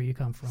forget where you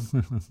come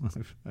from.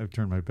 I've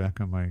turned my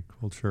back on my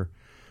culture.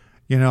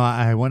 You know,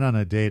 I went on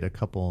a date a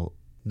couple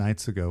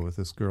nights ago with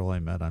this girl I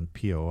met on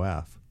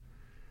POF.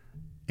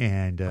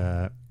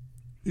 And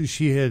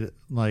she had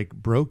like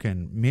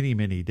broken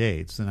many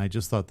dates. And I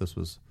just thought this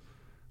was,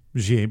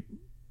 she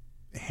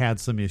had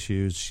some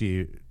issues.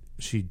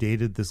 She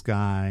dated this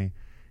guy.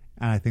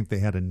 And I think they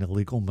had an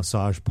illegal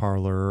massage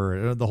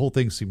parlor. The whole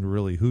thing seemed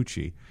really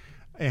hoochie.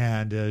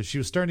 And she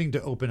was starting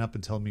to open up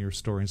and tell me her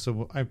story. And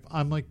so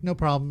I'm like, no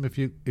problem. If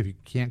you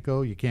can't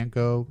go, you can't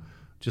go.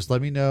 Just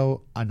let me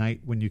know a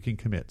night when you can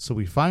commit. So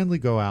we finally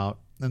go out.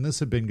 And this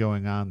had been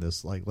going on,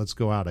 this like, let's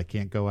go out, I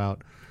can't go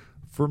out,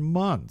 for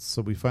months.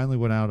 So we finally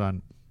went out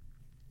on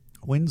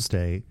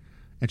Wednesday.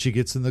 And she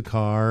gets in the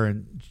car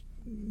and,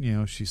 you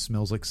know, she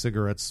smells like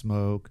cigarette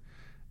smoke.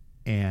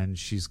 And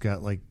she's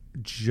got like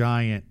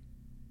giant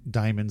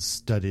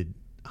diamond-studded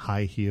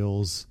high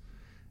heels.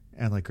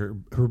 And like her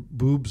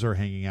boobs are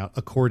hanging out,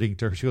 according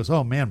to her. She goes,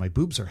 "Oh man, my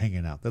boobs are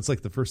hanging out." That's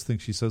like the first thing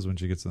she says when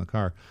she gets in the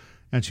car.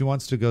 And she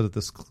wants to go to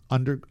this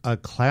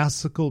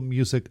classical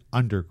music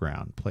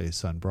underground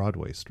place on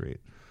Broadway Street.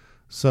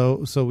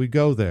 So we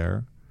go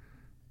there,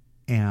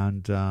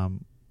 and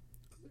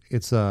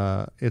it's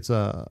a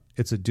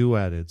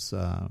duet. It's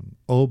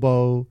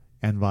oboe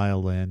and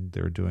violin.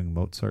 They're doing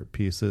Mozart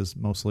pieces,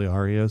 mostly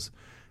arias,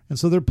 and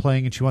so they're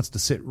playing. And she wants to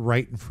sit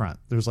right in front.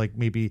 There's like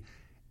maybe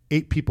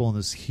 8 people in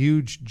this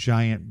huge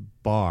giant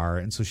bar,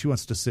 and so she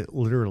wants to sit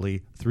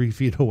literally 3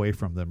 feet away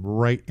from them,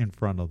 right in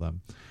front of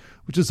them,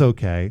 which is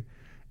okay.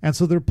 And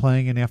so they're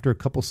playing, and after a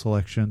couple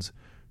selections,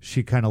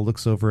 she kind of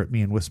looks over at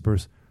me and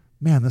whispers,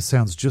 "Man, this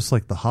sounds just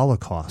like the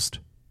Holocaust."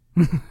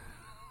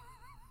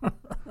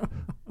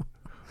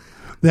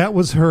 That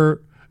was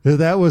her.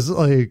 That was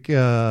like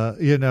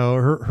you know,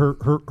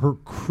 her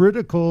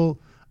critical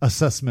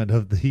assessment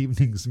of the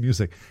evening's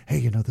music. Hey,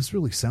 you know, this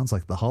really sounds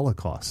like the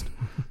Holocaust.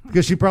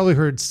 Because she probably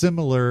heard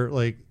similar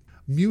like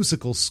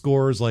musical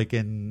scores like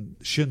in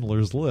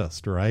Schindler's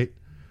List, right?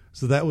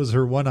 So that was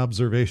her one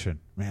observation.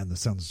 Man, this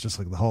sounds just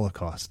like the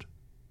Holocaust.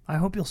 I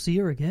hope you'll see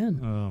her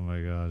again. Oh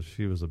my gosh,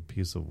 she was a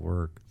piece of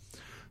work.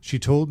 She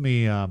told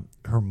me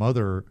her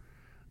mother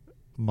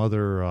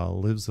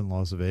lives in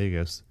Las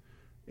Vegas,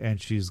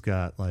 and she's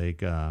got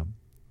like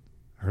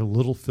her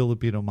little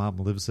Filipino mom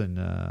lives in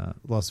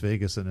Las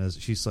Vegas, and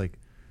she's like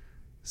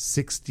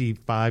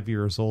 65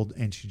 years old,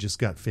 and she just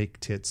got fake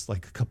tits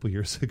like a couple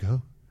years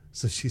ago.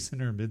 So she's in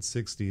her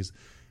mid-60s,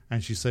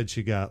 and she said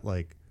she got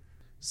like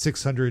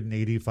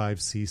 685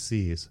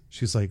 cc's.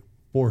 She's like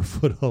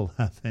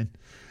 4'11",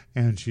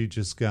 and she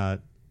just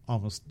got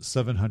almost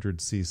 700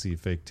 cc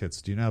fake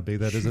tits. Do you know how big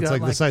that is? It's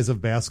like the size of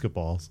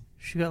basketballs.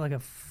 She got like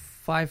a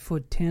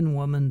 5'10"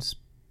 woman's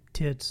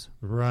tits,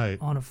 right,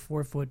 on a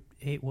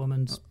 4'8"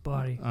 woman's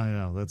body. I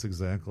know, that's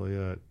exactly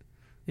it.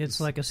 It's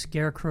like a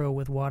scarecrow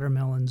with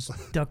watermelons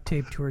duct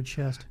taped to her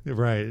chest.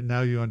 Right.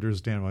 Now you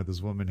understand why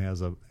this woman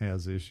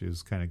has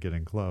issues kind of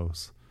getting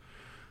close.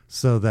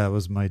 So that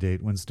was my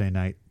date Wednesday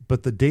night.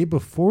 But the day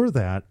before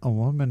that, a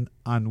woman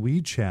on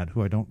WeChat,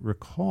 who I don't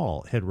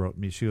recall, had wrote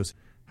me. She goes,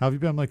 "How have you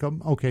been?" I'm like,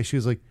 okay. She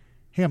was like,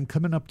 "Hey, I'm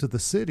coming up to the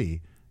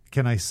city.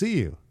 Can I see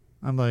you?"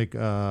 I'm like,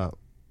 and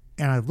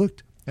I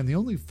looked, and the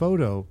only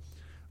photo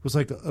was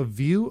like a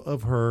view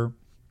of her.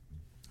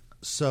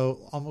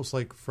 So almost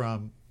like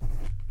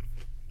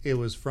it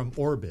was from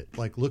orbit,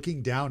 like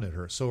looking down at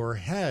her. So her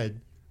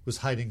head was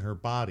hiding her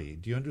body.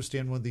 Do you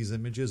understand one of these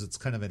images? It's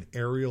kind of an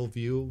aerial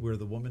view where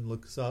the woman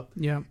looks up.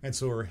 Yeah. And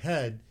so her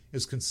head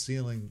is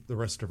concealing the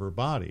rest of her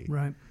body.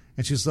 Right.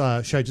 And she's,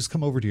 "Should I just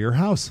come over to your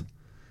house?"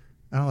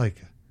 And I'm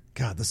like,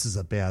 God, this is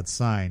a bad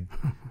sign.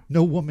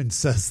 No woman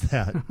says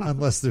that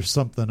unless there's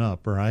something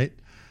up, right?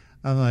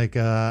 I'm like,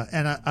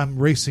 and I'm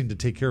racing to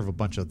take care of a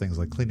bunch of things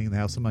like cleaning the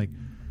house. I'm like,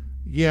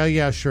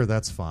 yeah, sure,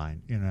 that's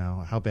fine. You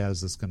know, how bad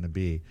is this going to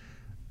be?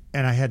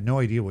 And I had no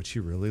idea what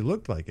she really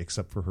looked like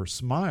except for her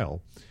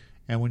smile.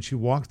 And when she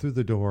walked through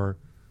the door,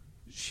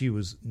 she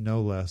was no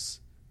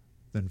less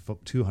than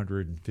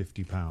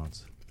 250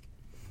 pounds.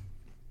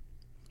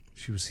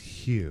 She was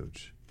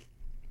huge.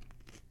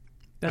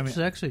 That's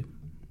sexy.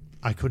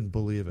 I couldn't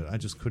believe it. I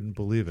just couldn't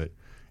believe it.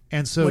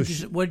 And so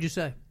what did you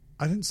say?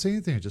 I didn't say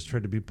anything. I just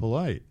tried to be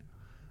polite.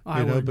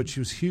 I wouldn't. But she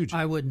was huge.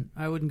 I wouldn't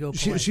go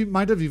polite. She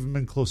might have even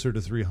been closer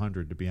to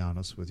 300, to be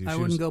honest with you. I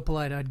wouldn't go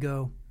polite. I'd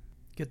go,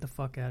 "Get the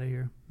fuck out of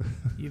here.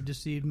 You've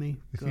deceived me.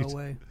 Go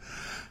away."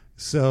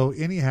 So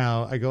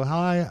anyhow, I go,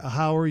 hi,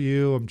 how are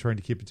you? I'm trying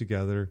to keep it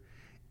together.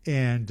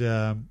 And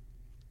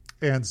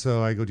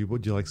so I go,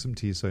 would you like some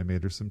tea? So I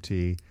made her some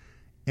tea.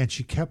 And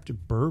she kept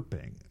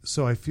burping.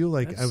 So I feel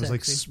like That's I was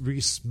sexy. like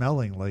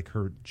re-smelling like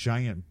her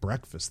giant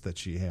breakfast that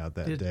she had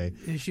that day.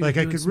 Is she like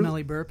doing I could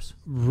smelly burps?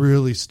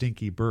 really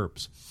stinky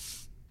burps.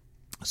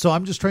 So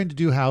I'm just trying to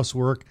do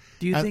housework.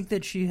 Do you think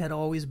that she had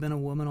always been a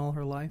woman all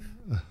her life?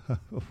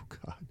 Oh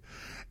God.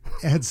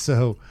 And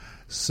so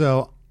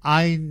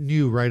I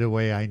knew right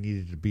away I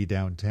needed to be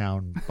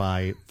downtown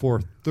by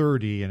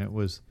 4:30, and it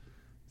was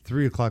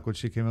 3:00 when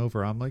she came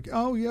over. I'm like,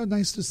 oh yeah,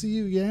 nice to see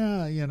you.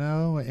 Yeah,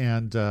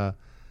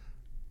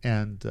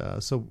 and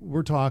so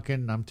we're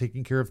talking. I'm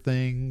taking care of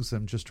things.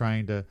 I'm just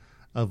trying to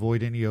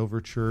avoid any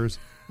overtures.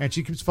 And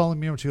she keeps following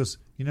me over. She goes,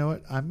 you know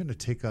what? I'm going to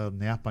take a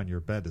nap on your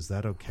bed. Is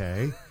that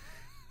okay?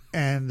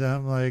 And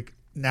I'm like,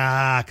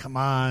 nah, come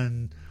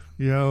on.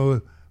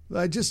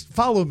 Just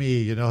follow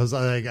me. I was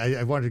like,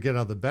 I wanted to get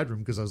out of the bedroom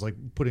because I was like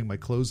putting my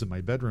clothes in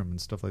my bedroom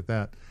and stuff like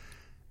that.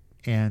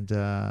 And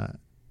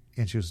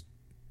she goes,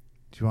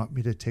 do you want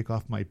me to take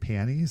off my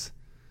panties?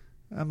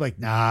 I'm like,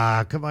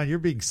 nah, come on. You're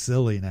being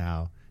silly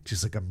now.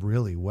 She's like, I'm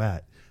really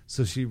wet.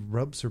 So she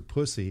rubs her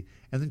pussy,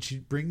 and then she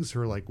brings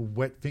her like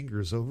wet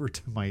fingers over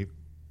to my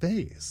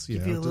face,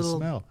 Give you to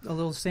smell. A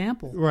little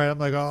sample. Right. I'm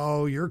like,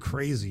 oh, you're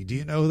crazy. Do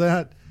you know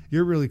that?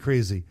 You're really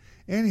crazy.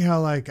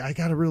 Anyhow, like, I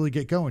got to really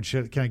get going.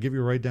 Can I give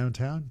you a ride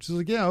downtown? She's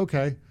like, yeah,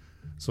 okay.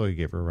 So I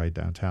gave her a ride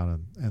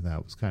downtown, and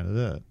that was kind of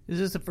it. Is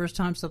this the first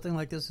time something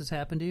like this has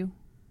happened to you?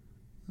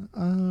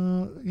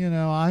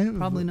 I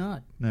Probably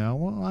not. No,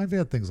 well, I've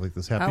had things like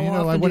this happen.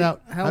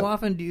 How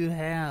often do you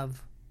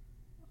have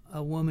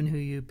a woman who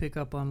you pick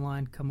up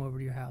online come over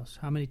to your house?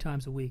 How many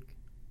times a week?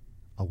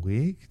 A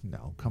week?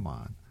 No, come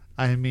on.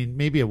 I mean,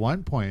 maybe at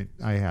one point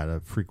I had a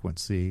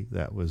frequency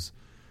that was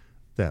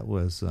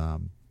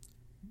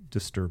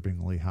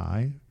disturbingly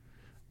high.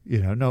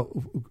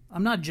 No.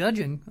 I'm not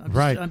judging.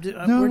 Right.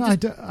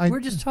 We're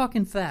just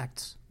talking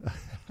facts.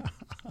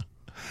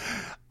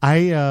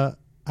 I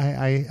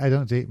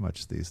don't date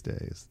much these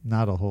days.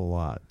 Not a whole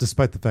lot,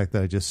 despite the fact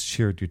that I just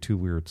shared your two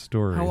weird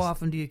stories. How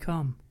often do you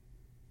come?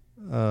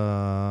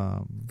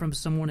 From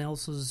someone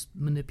else's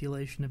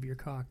manipulation of your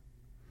cock?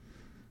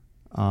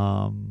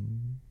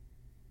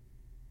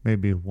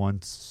 Maybe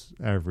once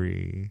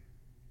every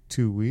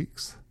 2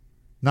 weeks.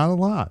 Not a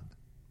lot.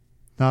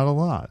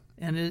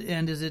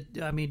 And is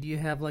it? I mean, do you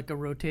have like a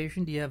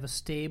rotation? Do you have a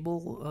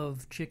stable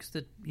of chicks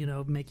that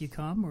make you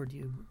come, or do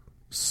you?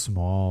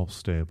 Small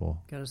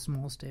stable. Got a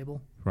small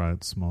stable.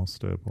 Right, small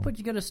stable. But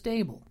you got a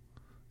stable.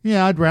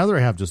 Yeah, I'd rather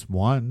have just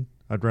one.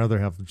 I'd rather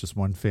have just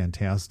one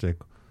fantastic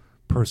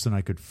person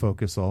I could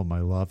focus all my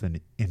love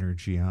and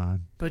energy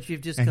on. But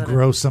you've just and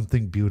grow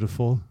something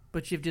beautiful.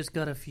 But you've just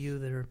got a few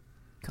that are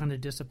kind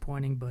of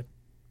disappointing, but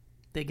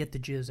they get the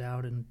jizz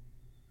out and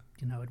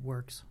it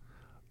works.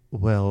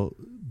 Well,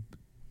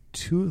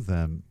 2 of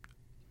them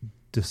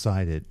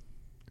decided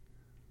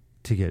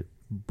to get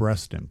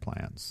breast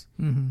implants.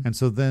 Mm-hmm. And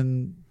so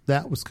then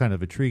that was kind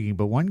of intriguing.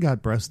 But one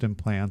got breast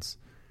implants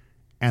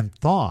and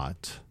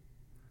thought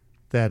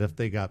that if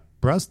they got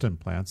breast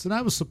implants, and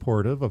I was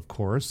supportive, of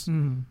course,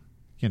 one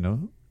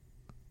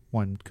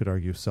could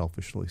argue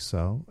selfishly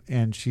so.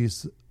 And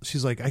she's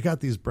like, I got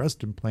these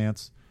breast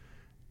implants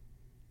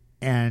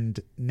and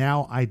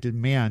now I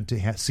demand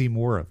to see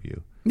more of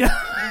you.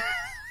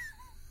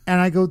 And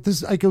I go,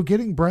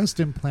 getting breast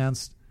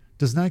implants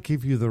does not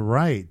give you the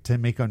right to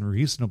make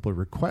unreasonable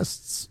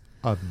requests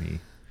of me.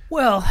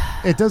 Well,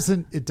 it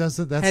doesn't.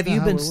 That's have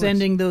you been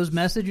sending those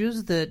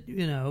messages that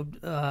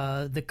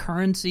the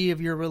currency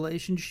of your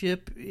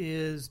relationship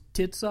is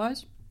tit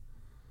size?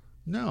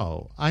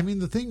 No, I mean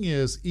the thing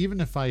is,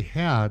 even if I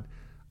had,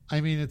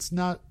 it's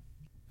not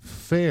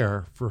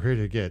fair for her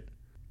to get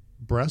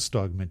breast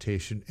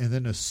augmentation and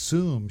then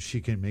assume she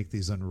can make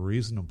these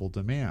unreasonable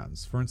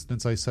demands. For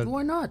instance, I said,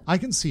 why not? I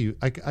can see you.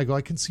 I go,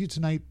 I can see you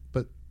tonight,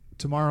 but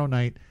tomorrow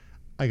night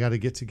I got to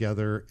get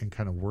together and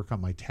kind of work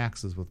on my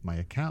taxes with my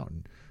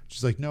accountant.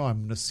 She's like, no, I'm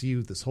going to see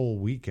you this whole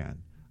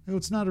weekend. I go,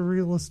 it's not a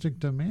realistic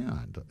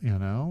demand,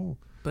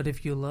 But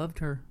if you loved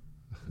her,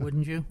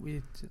 wouldn't you?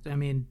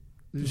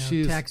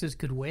 Taxes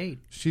could wait.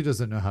 She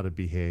doesn't know how to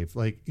behave.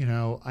 Like,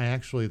 I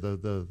actually,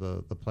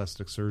 the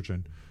plastic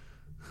surgeon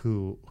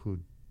who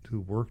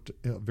worked,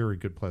 a very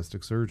good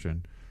plastic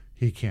surgeon,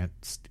 he can't,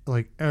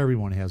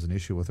 everyone has an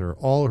issue with her.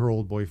 All her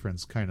old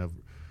boyfriends kind of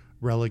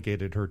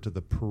relegated her to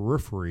the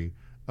periphery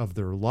of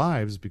their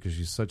lives because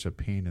she's such a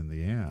pain in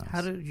the ass.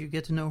 How did you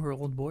get to know her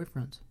old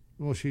boyfriends?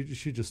 Well, she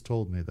just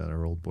told me that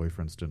her old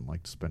boyfriends didn't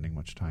like spending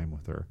much time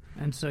with her.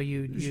 And so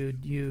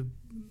you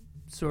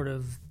sort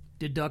of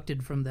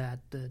deducted from that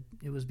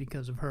it was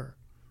because of her.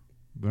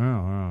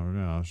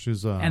 No.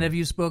 She's And have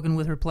you spoken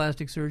with her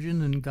plastic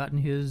surgeon and gotten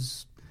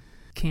his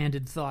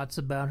candid thoughts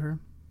about her?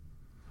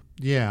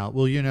 Yeah,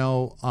 well,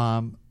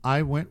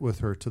 I went with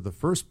her to the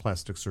first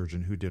plastic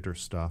surgeon who did her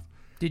stuff.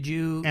 Did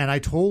you? And I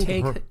told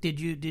her. Did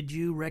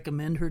you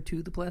recommend her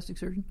to the plastic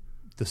surgeon?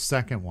 The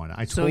second one,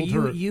 I told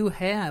her. So you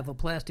have a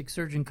plastic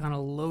surgeon kind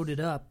of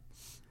loaded up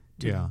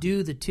Yeah.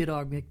 do the tit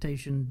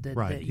augmentation that,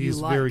 Right. that you He's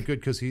like. very good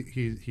because he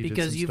did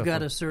because some you've stuff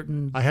got with- a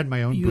certain. I had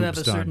my own You boobs have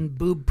a done. certain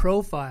boob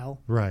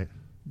profile Right.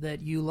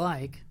 that you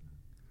like,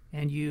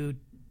 and you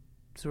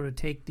sort of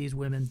take these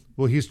women.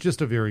 Well, he's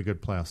just a very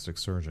good plastic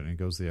surgeon. He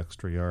goes the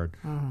extra yard.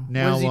 What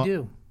Now, does he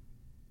do?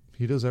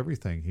 He does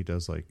everything. He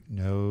does like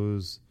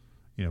nose,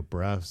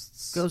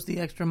 breasts. Goes the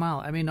extra mile.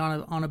 I mean,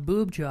 on a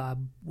boob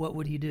job, what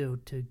would he do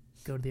to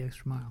go the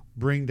extra mile?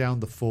 Bring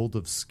down the fold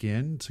of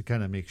skin to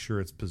kind of make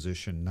sure it's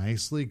positioned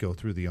nicely. Go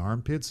through the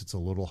armpits. It's a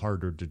little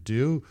harder to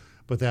do,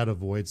 but that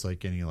avoids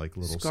like any like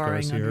little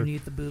Scarring scars here.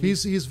 underneath the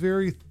boobies. He's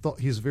very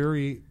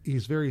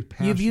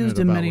passionate. You've used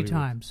him about many what he-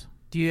 times.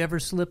 Do you ever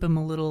slip him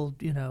a little?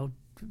 Do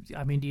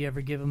you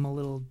ever give him a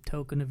little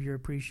token of your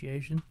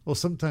appreciation? Well,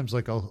 sometimes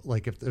like I'll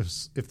like if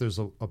there's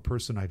a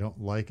person I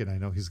don't like and I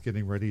know he's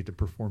getting ready to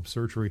perform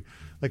surgery,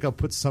 like I'll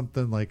put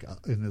something like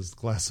in his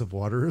glass of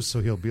water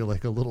so he'll be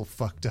like a little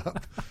fucked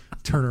up,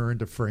 turn her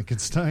into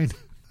Frankenstein.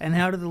 And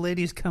how do the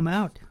ladies come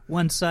out?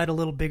 One side a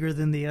little bigger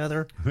than the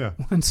other. Yeah.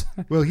 One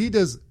side. Well, he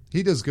does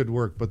good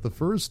work, but the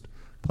first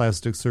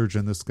plastic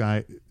surgeon this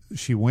guy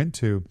she went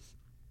to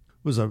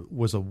was a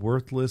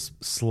worthless,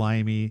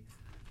 slimy,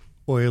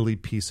 oily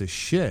piece of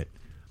shit.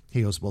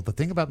 He goes, well, the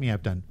thing about me,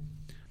 I've done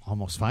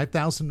almost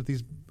 5,000 of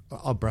these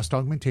breast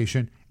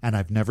augmentation, and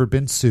I've never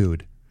been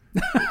sued.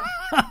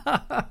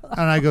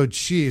 And I go,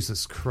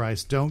 Jesus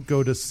Christ, don't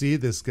go to see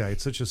this guy.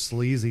 It's such a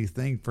sleazy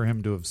thing for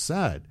him to have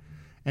said.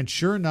 And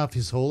sure enough,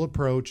 his whole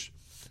approach,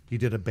 he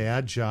did a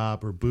bad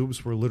job. Her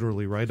boobs were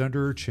literally right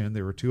under her chin.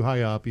 They were too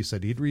high up. He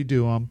said he'd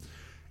redo them.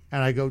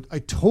 And I go, I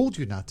told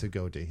you not to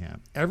go to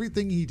him.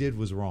 Everything he did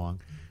was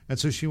wrong. And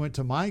so she went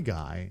to my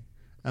guy,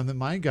 and then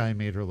my guy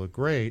made her look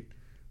great.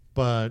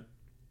 But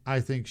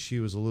I think she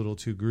was a little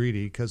too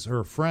greedy because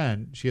her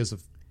friend, she has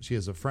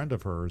a friend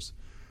of hers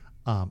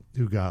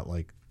who got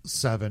like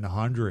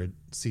 700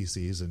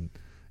 cc's and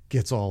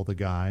gets all the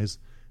guys.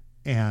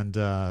 And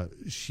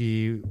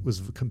she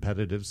was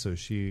competitive, so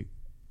she,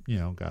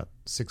 got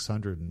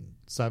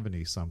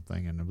 670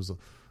 something, and it was a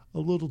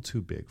little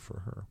too big for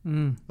her.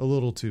 A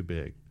little too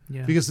big.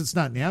 Yeah. Because it's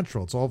not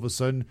natural. It's all of a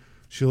sudden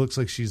she looks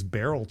like she's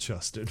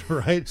barrel-chested,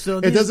 right? So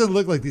it doesn't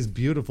look like these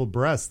beautiful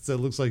breasts. It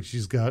looks like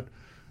she's got,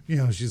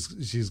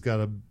 she's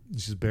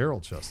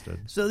barrel-chested.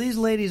 So these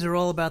ladies are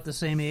all about the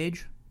same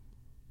age?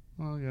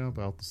 Well, yeah,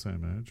 about the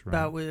same age, right?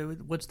 About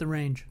what's the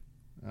range?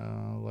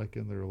 Like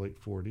in their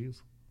late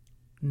 40s.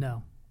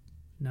 No.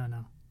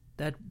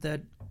 That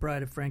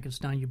Bride of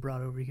Frankenstein you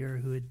brought over here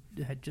who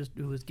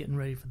was getting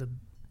ready for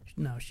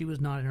she was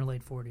not in her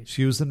late 40s.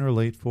 She was in her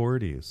late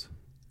 40s.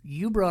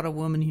 You brought a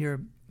woman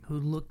here who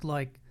looked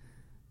like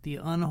the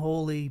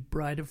unholy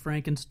Bride of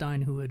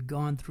Frankenstein who had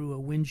gone through a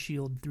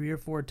windshield 3 or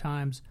 4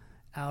 times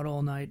out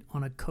all night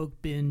on a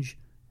coke binge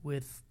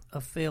with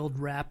a failed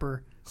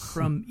rapper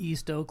from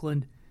East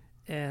Oakland,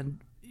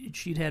 and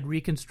she'd had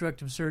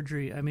reconstructive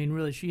surgery. I mean,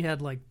 really, she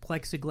had like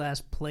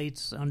plexiglass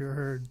plates under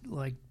her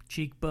like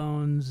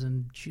cheekbones,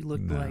 and she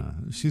looked like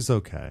she's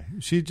okay.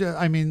 She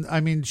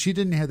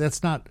didn't have.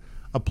 That's not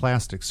a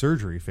plastic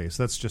surgery face.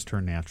 That's just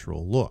her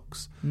natural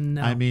looks. No,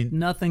 I mean,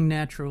 nothing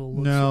natural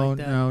looks like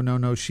that. No.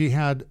 Unless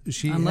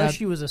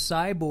she was a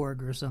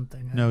cyborg or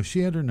something. No,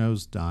 she had her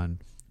nose done,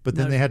 but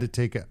then they had to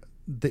take a.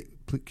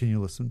 Can you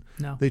listen?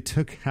 No. They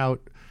took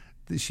out.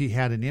 She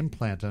had an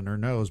implant on her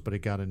nose, but it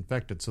got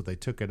infected, so they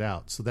took it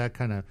out. So that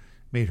kind of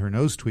made her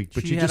nose tweak.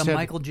 But she had just a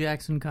Michael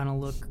Jackson kind of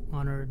look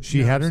on her. She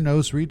nose. had her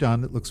nose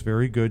redone. It looks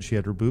very good. She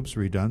had her boobs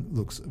redone. It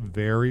looks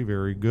very,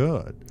 very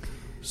good.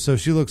 So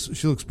she looks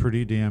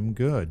pretty damn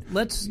good.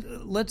 Let's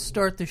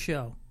start the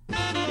show.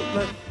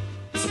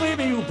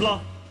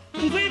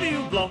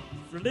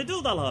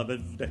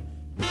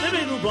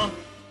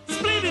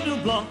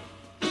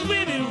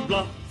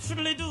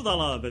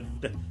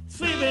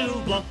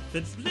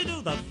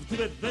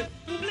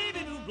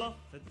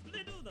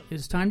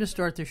 It's time to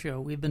start the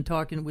show. We've been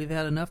talking. We've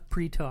had enough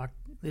pre-talk.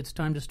 It's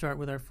time to start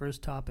with our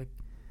first topic.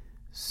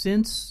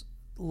 Since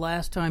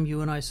last time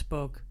you and I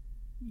spoke,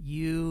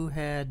 you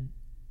had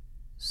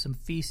some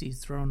feces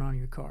thrown on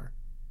your car.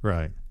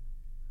 Right.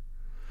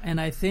 And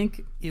I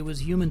think it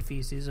was human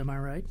feces. Am I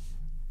right?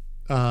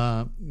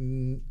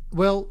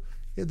 Well,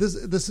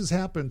 this has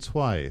happened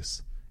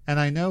twice, and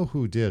I know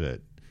who did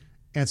it.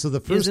 And so the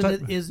first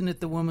time, isn't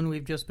it the woman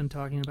we've just been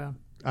talking about?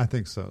 I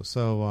think so.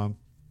 So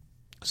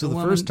the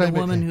woman, first time, the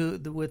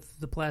woman with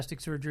the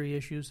plastic surgery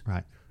issues,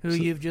 right? Who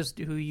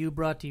you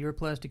brought to your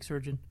plastic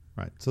surgeon,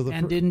 right? So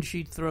didn't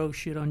she throw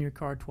shit on your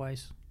car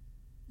twice?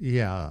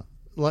 Yeah.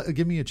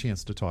 Give me a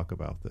chance to talk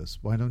about this.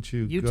 Why don't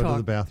you go talk. to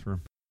the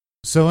bathroom?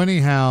 So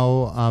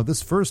anyhow,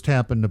 this first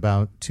happened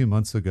about 2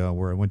 months ago,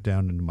 where I went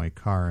down into my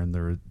car and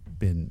there had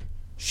been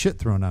shit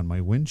thrown on my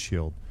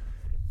windshield,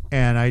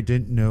 and I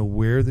didn't know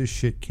where the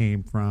shit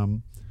came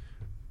from,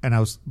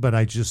 but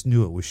I just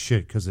knew it was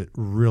shit because it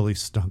really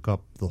stunk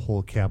up the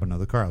whole cabin of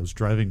the car. I was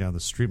driving down the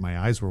street, my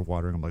eyes were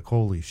watering. I'm like,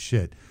 holy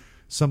shit!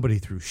 Somebody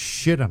threw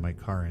shit on my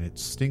car, and it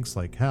stinks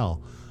like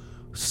hell.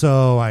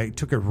 So I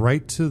took it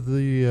right to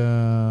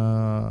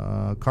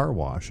the car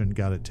wash and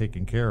got it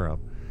taken care of.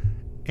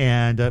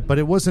 And but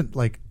it wasn't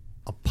like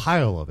a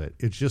pile of it.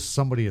 It's just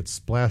somebody had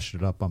splashed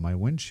it up on my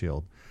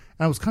windshield.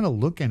 And I was kind of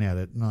looking at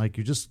it, and like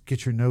you just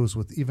get your nose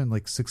with even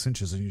like 6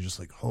 inches, and you're just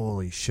like,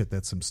 holy shit,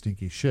 that's some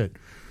stinky shit.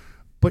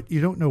 But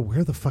you don't know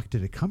where the fuck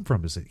did it come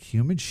from. Is it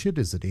human shit?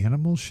 Is it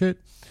animal shit?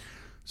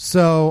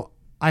 So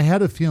I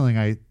had a feeling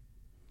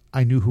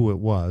I knew who it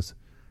was.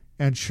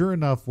 And sure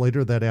enough,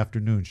 later that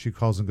afternoon, she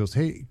calls and goes,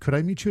 hey, could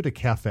I meet you at a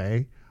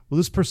cafe? Well,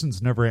 this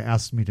person's never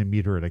asked me to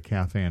meet her at a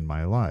cafe in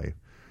my life.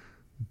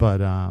 But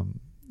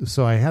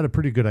so I had a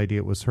pretty good idea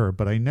it was her,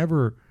 but I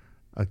never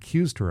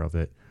accused her of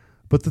it.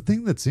 But the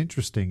thing that's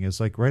interesting is,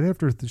 like, right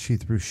after she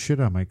threw shit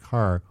on my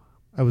car,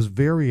 I was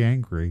very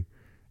angry,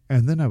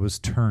 and then I was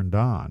turned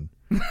on.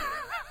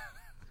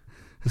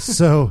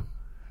 So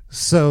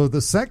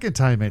the second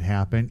time it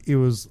happened, it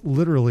was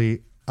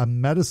literally a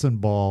medicine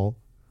ball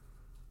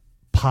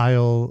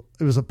pile.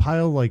 It was a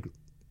pile like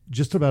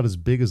just about as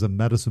big as a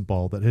medicine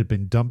ball that had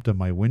been dumped on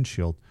my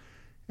windshield.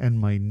 And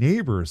my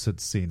neighbors had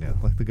seen it.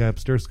 Like the guy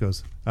upstairs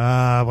goes,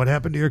 what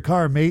happened to your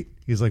car, mate?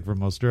 He's like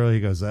from Australia. He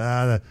goes,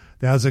 that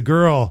was a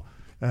girl.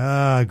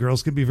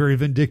 Girls can be very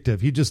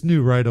vindictive. He just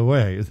knew right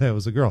away that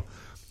was a girl.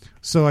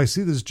 So I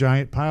see this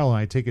giant pile, and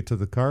I take it to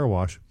the car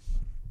wash.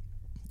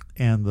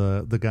 And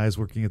the guys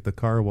working at the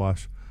car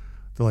wash,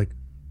 they're like,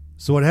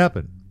 so what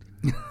happened?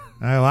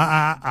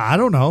 I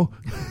don't know.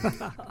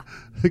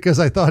 Because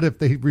I thought if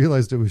they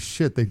realized it was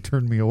shit, they'd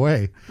turn me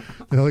away.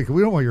 They're like,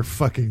 we don't want your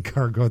fucking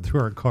car going through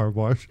our car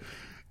wash.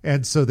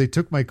 And so they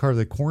took my car,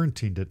 they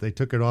quarantined it. They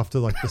took it off to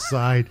like the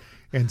side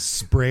and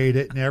sprayed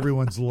it, and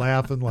everyone's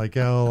laughing like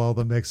hell. All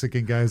the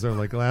Mexican guys are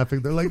like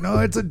laughing. They're like, no,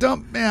 it's a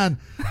dump, man.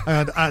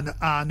 And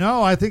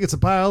no, I think it's a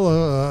pile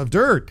of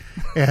dirt.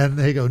 And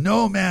they go,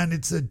 no, man,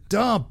 it's a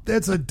dump.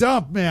 That's a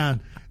dump,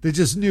 man. They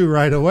just knew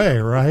right away,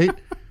 right?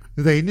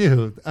 They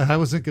knew. I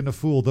wasn't going to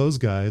fool those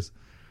guys.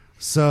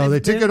 So they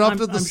took it off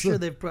to the side. I'm sure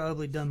they've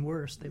probably done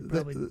worse. They've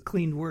probably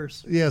cleaned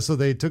worse. Yeah, so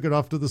they took it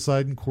off to the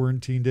side and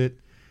quarantined it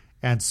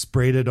and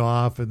sprayed it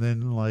off, and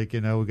then, like, we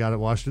got it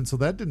washed in. So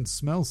that didn't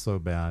smell so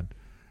bad.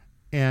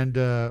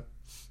 And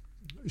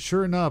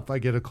sure enough, I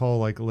get a call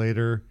like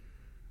later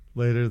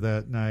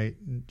that night,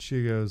 and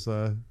she goes,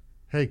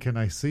 hey, can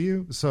I see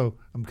you? So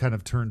I'm kind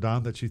of turned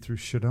on that she threw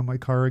shit on my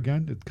car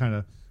again.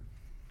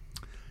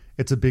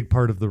 It's a big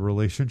part of the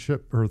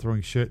relationship, her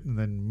throwing shit and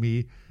then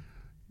me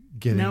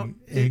getting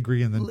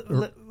angry. And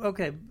then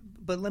okay,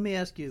 but let me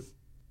ask you,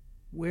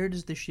 where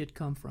does the shit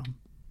come from?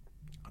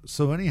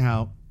 So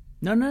anyhow,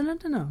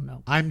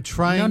 no. I'm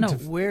trying to.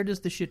 Where does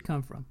the shit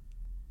come from?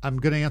 I'm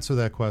going to answer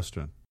that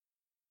question.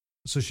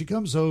 So she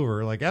comes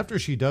over, like after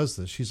she does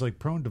this, she's like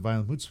prone to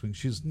violent mood swings.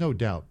 She's no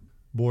doubt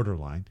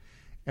borderline.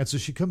 And so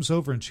she comes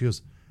over and she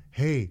goes,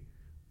 hey,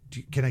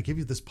 can I give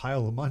you this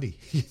pile of money?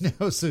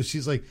 So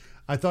she's like,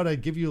 I thought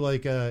I'd give you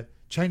like a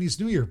Chinese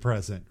New Year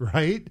present,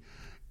 right?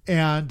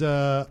 And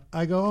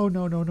I go, oh,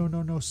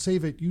 no,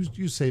 save it.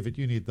 You save it.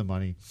 You need the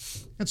money.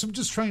 And so I'm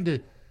just trying to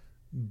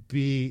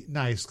be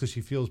nice because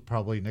she feels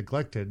probably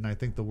neglected. And I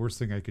think the worst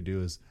thing I could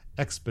do is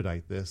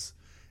expedite this.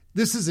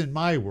 This is in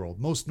my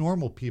world. Most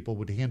normal people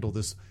would handle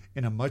this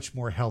in a much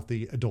more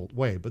healthy adult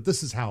way. But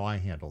this is how I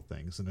handle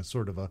things. And it's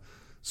sort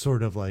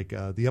of like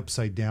the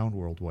upside down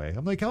world way.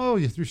 I'm like, oh,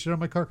 you threw shit on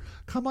my car.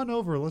 Come on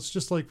over. Let's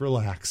just like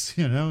relax,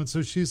 And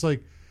so she's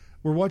like,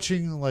 we're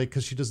watching, like,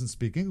 because she doesn't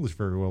speak English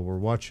very well, we're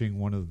watching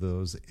one of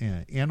those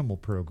animal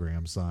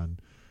programs on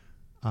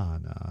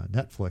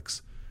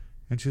Netflix.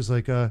 And she's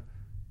like,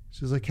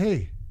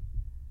 hey,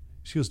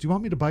 she goes, do you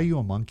want me to buy you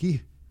a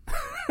monkey?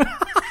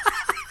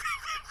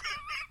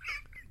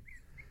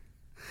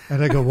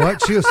 And I go,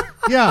 what? She goes,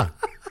 yeah.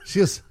 She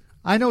goes,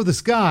 I know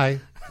this guy.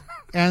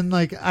 And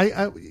like,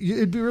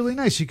 it'd be really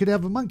nice. You could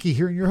have a monkey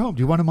here in your home. Do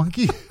you want a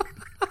monkey?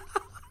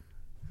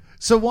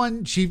 So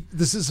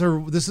this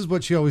is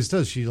what she always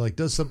does. She like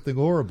does something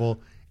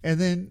horrible, and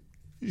then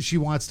she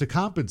wants to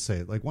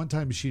compensate. Like one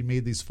time she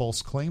made these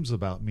false claims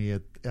about me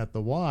at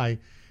the Y,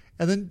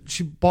 and then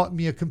she bought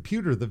me a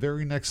computer the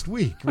very next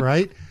week.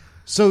 Right.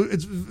 So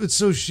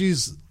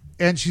she's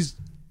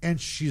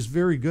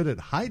very good at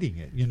hiding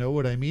it. You know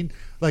what I mean?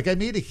 Like I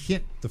made a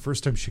hint the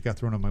first time she got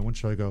thrown on my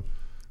windshield.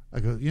 I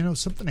go,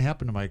 something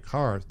happened to my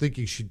car,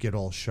 thinking she'd get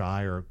all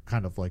shy or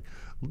kind of like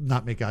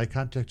not make eye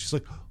contact. She's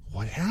like,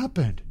 what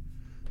happened?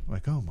 I'm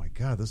like, oh my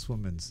God,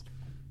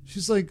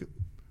 she's like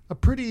a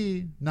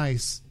pretty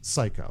nice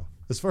psycho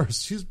as far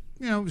as she's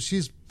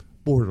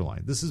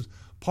borderline. This is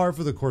par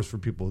for the course for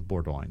people with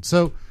borderline.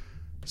 So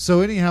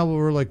anyhow,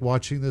 we're like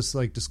watching this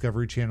like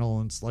Discovery Channel,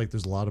 and it's like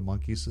there's a lot of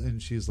monkeys,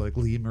 and she's like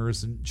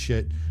lemurs and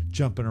shit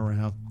jumping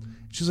around.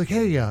 She's like,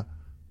 hey,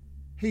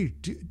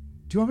 do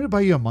you want me to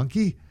buy you a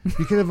monkey?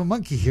 You could have a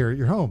monkey here at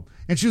your home.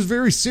 And she was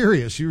very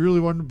serious. She really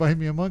wanted to buy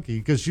me a monkey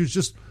because she was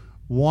just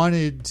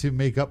wanted to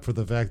make up for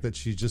the fact that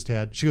she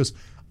goes,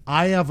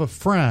 I have a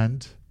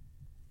friend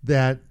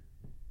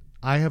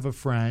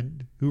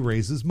who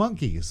raises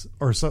monkeys.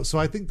 Or so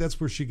I think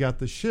that's where she got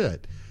the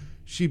shit.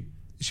 She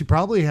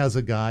probably has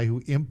a guy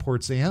who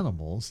imports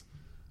animals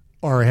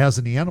or has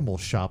an animal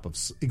shop of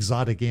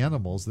exotic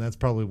animals. And that's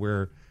probably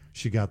where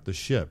she got the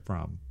shit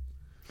from.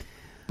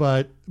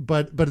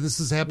 But this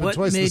has happened What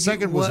twice. made The you-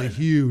 second was a what-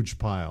 huge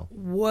pile.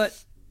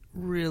 What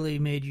really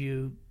made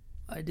you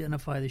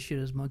identify the shit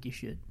as monkey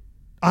shit?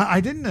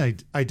 I didn't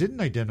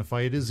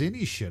identify it as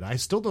any shit. I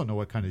still don't know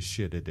what kind of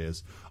shit it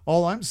is.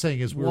 All I'm saying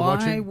is we're Why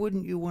watching.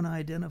 wouldn't you want to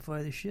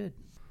identify the shit?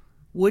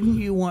 Wouldn't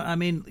you want? I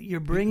mean, you're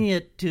bringing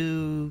it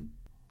to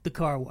the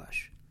car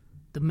wash.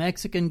 The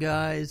Mexican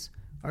guys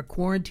are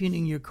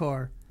quarantining your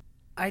car.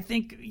 I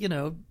think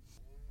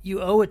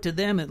you owe it to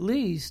them at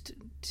least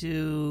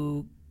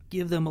to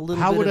give them a little.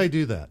 How bit would of, I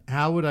do that?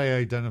 How would I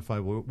identify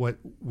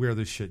where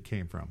this shit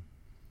came from?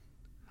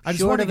 I just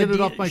short want to of a get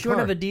it off my short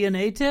car. of a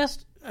DNA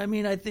test? I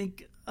mean, I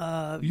think you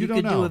don't could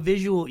do know. a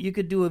visual. You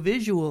could do a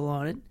visual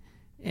on it,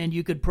 and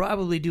you could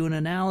probably do an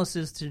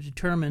analysis to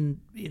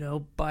determine,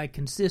 by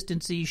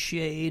consistency,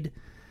 shade,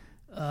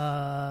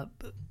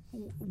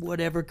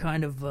 whatever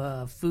kind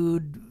of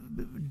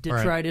food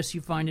detritus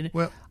you find in it.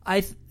 Well-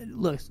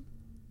 look.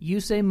 You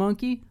say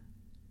monkey,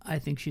 I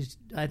think she's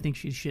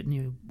shitting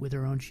you with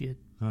her own shit.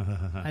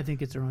 I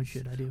think it's her own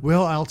shit. I do.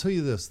 Well, I'll tell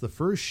you this. The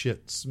first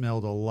shit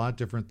smelled a lot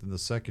different than the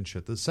second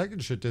shit. The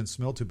second shit didn't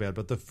smell too bad,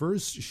 but the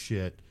first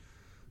shit,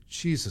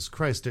 Jesus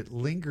Christ, it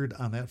lingered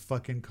on that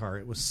fucking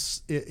car.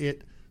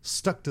 It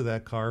stuck to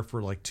that car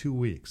for like 2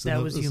 weeks.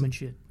 That was human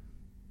shit.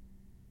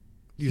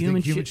 You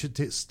think human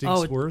shit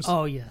stinks worse?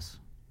 Oh, yes.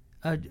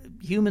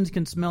 Humans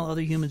can smell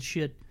other humans'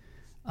 shit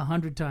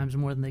 100 times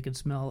more than they can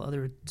smell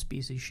other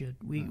species shit.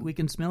 We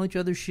can smell each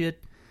other's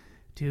shit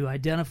to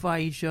identify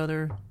each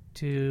other.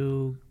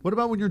 What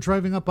about when you're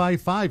driving up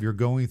I-5? You're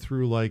going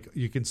through, like,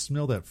 you can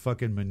smell that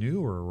fucking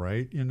manure,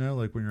 right?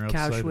 Like when you're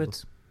outside.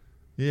 Cowschwitz.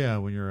 Yeah,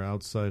 when you're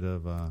outside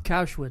of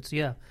Cowschwitz,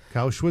 yeah.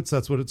 Cowschwitz,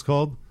 that's what it's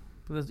called.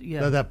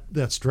 Yeah,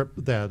 that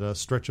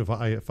stretch of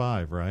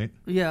I-5, right?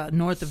 Yeah,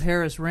 north of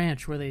Harris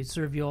Ranch, where they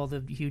serve you all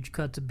the huge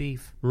cuts of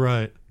beef.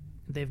 Right.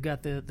 They've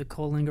got the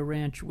Coalinga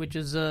Ranch, which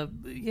is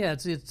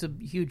it's a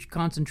huge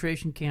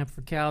concentration camp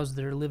for cows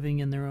that are living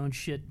in their own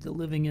shit. They're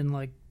living in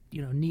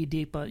knee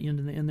deep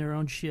in their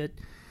own shit,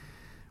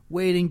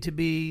 waiting to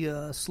be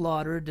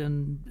slaughtered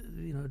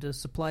and to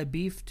supply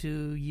beef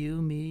to you,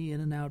 me,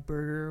 In-N-Out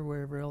Burger,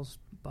 wherever else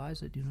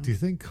buys it. Do you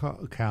think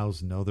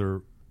cows know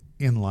they're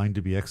in line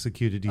to be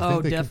executed? Do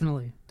you think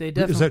definitely.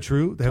 Is that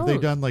true? Have Totally. they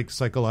done like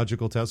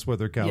psychological tests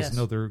whether cows Yes.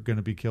 know they're going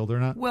to be killed or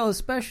not? Well,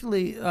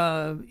 especially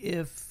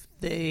if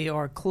they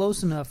are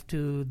close enough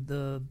to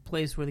the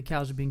place where the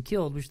cows are being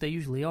killed, which they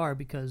usually are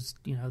because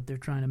they're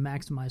trying to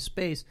maximize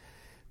space.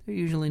 They're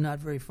usually not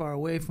very far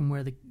away from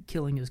where the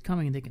killing is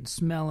coming. They can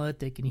smell it.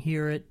 They can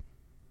hear it.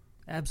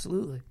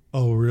 Absolutely.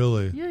 Oh,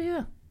 really?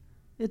 Yeah.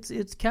 It's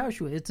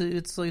Cowschwitz.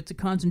 It's a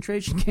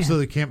concentration camp. So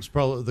the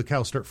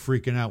cows start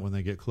freaking out when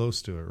they get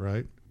close to it,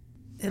 right?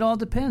 It all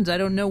depends. I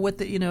don't know what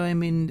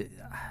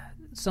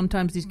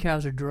sometimes these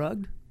cows are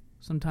drugged.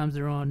 Sometimes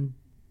they're on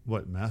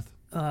What, meth?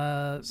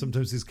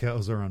 Sometimes these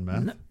cows are on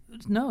meth?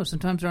 No,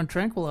 sometimes they're on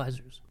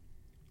tranquilizers.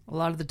 A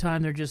lot of the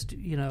time they're just,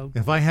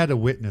 If I had to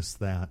witness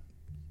that,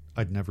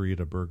 I'd never eat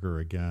a burger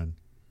again.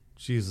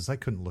 Jesus, I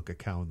couldn't look a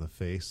cow in the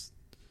face,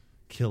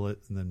 kill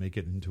it, and then make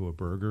it into a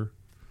burger.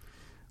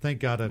 Thank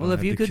God I don't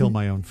have to kill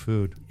my own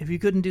food. If you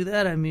couldn't do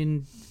that,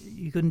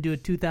 you couldn't do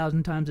it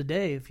 2,000 times a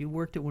day if you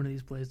worked at one of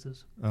these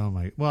places. Oh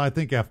my! Well, I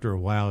think after a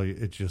while,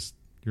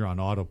 you're on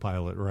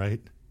autopilot,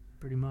 right?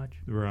 Pretty much.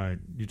 Right.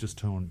 You just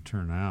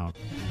turn out.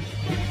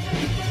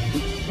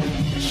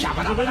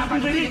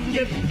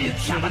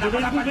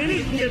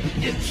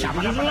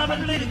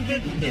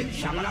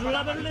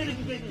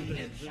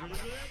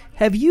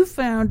 Have you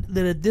found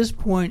that at this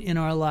point in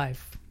our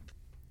life,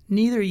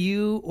 neither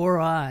you or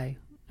I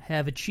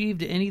have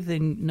achieved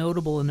anything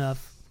notable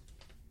enough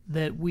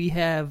that we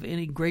have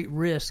any great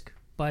risk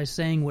by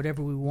saying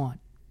whatever we want?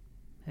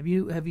 Have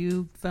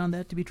you found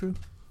that to be true?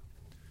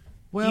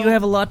 Well, Do you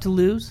have a lot to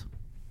lose?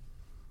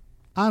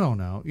 I don't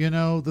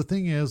know. The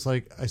thing is,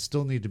 I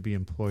still need to be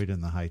employed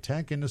in the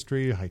high-tech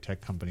industry. High-tech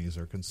companies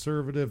are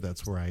conservative.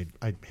 That's where I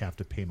have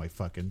to pay my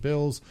fucking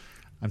bills.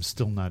 I'm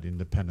still not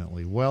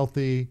independently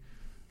wealthy,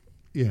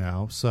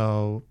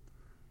 So,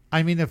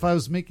 I mean, if I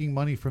was making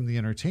money from the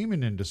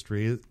entertainment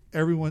industry,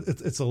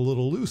 it's a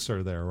little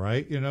looser there,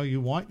 right? You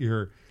want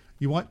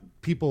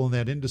people in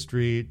that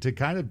industry to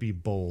kind of be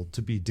bold,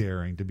 to be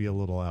daring, to be a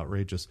little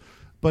outrageous.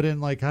 But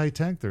in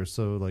high-tech, they're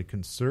so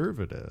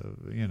conservative,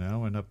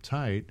 and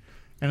uptight.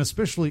 And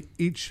especially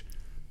each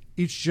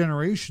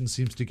generation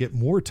seems to get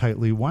more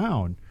tightly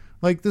wound.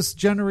 Like this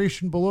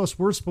generation below us,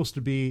 we're supposed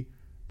to be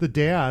the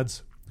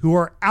dads who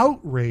are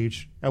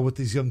outraged at what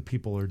these young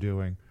people are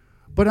doing.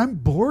 But I'm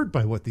bored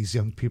by what these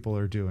young people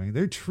are doing.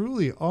 They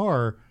truly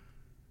are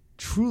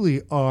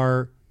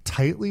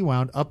tightly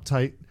wound,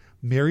 uptight,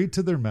 married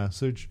to their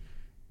message,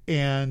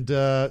 and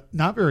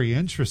not very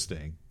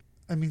interesting.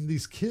 I mean,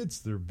 these kids,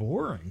 they're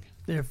boring.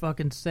 They're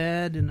fucking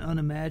sad and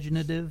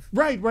unimaginative.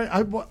 Right.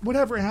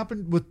 Whatever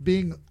happened with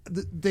being...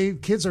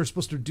 kids are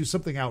supposed to do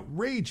something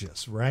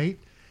outrageous, right?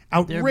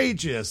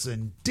 Outrageous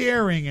and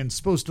daring and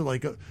supposed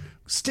to,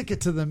 stick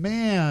it to the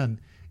man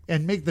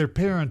and make their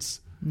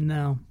parents...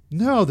 No,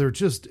 they're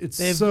just...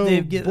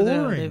 They've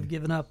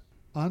given up.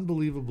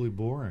 Unbelievably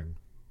boring.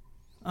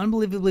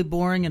 Unbelievably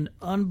boring and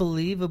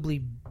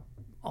unbelievably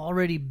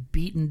already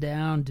beaten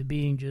down to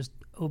being just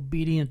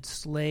obedient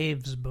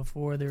slaves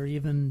before they're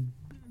even,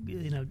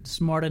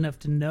 smart enough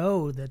to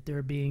know that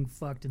they're being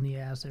fucked in the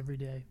ass every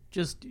day.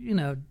 Just,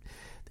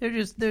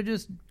 they're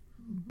just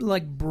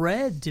like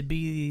bred to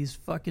be these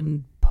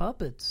fucking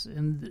puppets.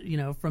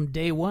 And, from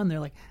day one, they're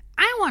like,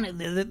 I want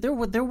it.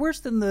 They're worse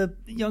than the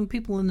young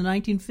people in the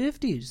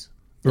 1950s.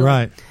 They're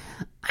Right.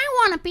 like, I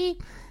want to be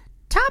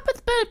top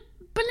of the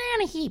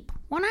banana heap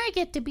when I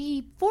get to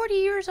be 40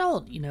 years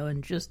old,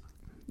 and just,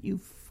 you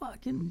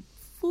fucking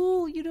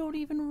fool, you don't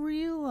even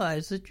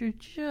realize that you're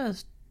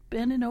just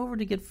bending over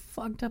to get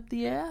fucked up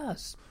the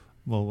ass.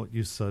 Well, what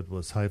you said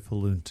was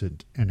highfalutin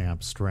and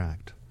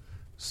abstract.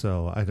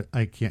 So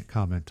I can't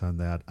comment on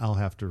that. I'll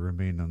have to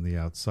remain on the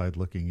outside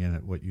looking in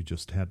at what you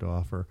just had to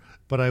offer.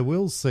 But I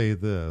will say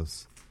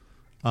this.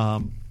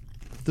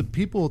 The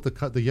people,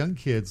 the young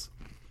kids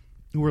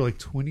who were like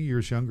 20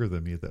 years younger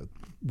than me that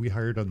we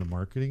hired on the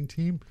marketing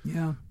team,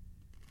 Yeah.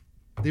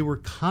 they were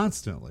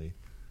constantly,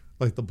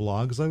 like the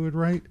blogs I would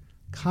write,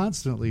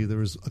 constantly there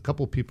was a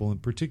couple people in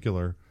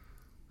particular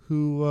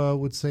who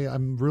would say,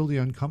 I'm really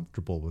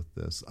uncomfortable with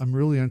this. I'm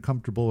really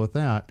uncomfortable with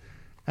that.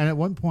 And at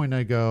one point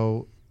I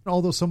go,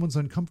 although someone's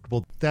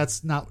uncomfortable,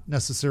 that's not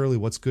necessarily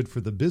what's good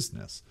for the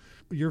business.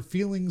 Your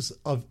feelings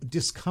of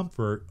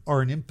discomfort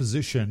are an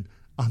imposition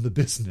on the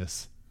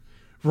business,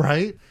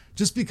 right?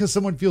 Just because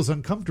someone feels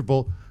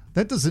uncomfortable,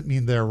 that doesn't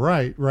mean they're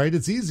right?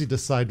 It's easy to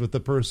side with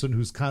the person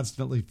who's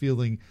constantly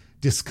feeling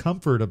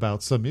discomfort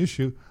about some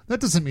issue.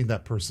 That doesn't mean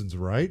that person's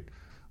right.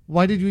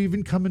 Why did you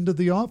even come into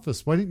the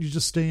office? Why didn't you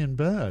just stay in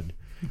bed?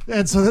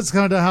 And so that's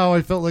kind of how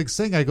I felt like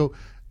saying, I go,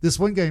 this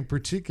one guy in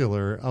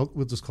particular,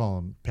 we'll just call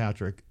him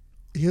Patrick,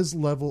 his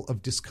level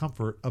of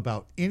discomfort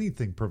about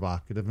anything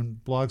provocative,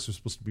 and blogs are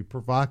supposed to be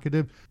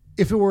provocative.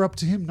 If it were up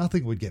to him,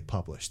 nothing would get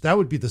published. That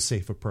would be the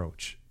safe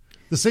approach.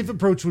 The safe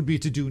approach would be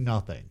to do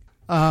nothing.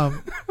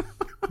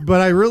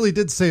 But I really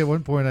did say at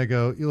one point, I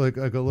go,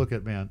 look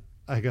at, man,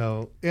 I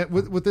go,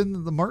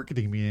 within the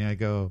marketing meeting, I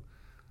go,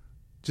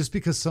 just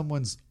because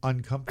someone's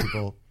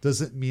uncomfortable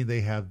doesn't mean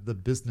they have the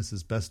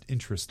business's best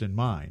interest in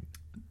mind.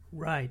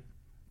 Right.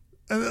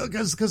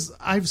 Because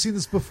I've seen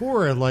this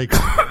before, like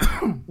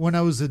when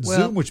I was at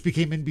Zoom, which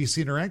became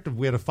NBC Interactive,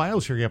 we had a file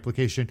sharing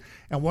application,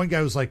 and one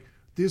guy was like,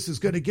 this is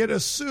going to get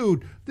us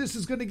sued. This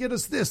is going to get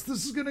us this.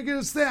 This is going to get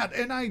us that.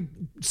 And I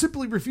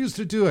simply refused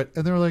to do it.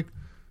 And they were like,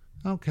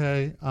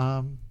 okay,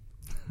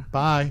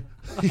 bye.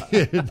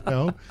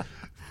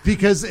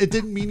 Because it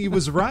didn't mean he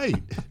was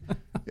right.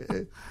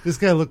 This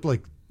guy looked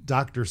like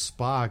Dr.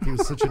 Spock. He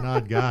was such an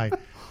odd guy.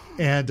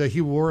 And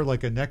he wore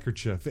like a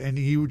neckerchief, and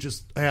he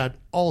just had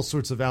all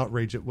sorts of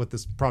outrage at what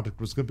this product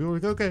was going to be. We're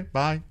like, okay,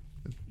 bye.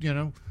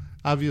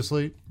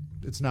 Obviously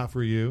it's not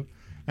for you.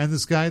 And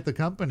this guy at the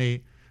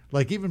company,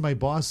 like even my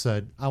boss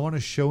said, I want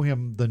to show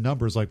him the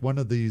numbers. Like one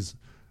of these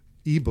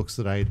ebooks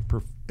that I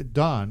had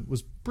done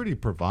was pretty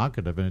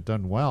provocative and it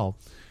done well.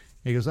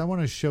 He goes, I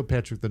want to show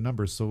Patrick the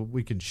numbers so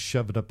we can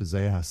shove it up his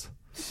ass.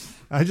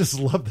 I just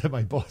love that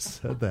my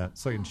boss said that,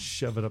 so I can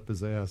shove it up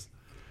his ass.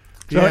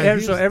 So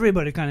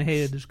everybody kind of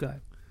hated this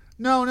guy.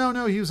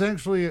 No. He was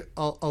actually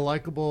a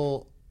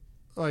likable,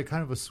 like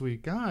kind of a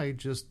sweet guy.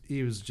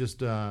 He was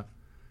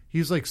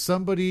like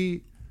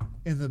somebody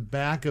in the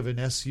back of an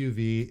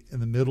SUV in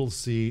the middle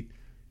seat.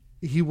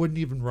 He wouldn't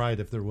even ride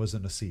if there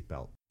wasn't a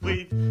seatbelt.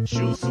 Wheat,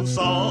 shoe su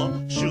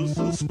saw, shoe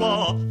su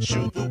spa,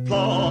 shoe su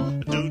claw,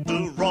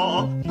 do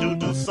raw,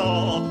 do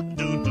saw,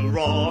 do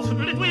raw.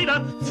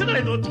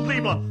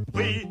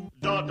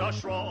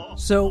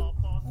 So,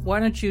 why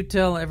don't you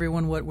tell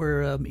everyone what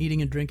we're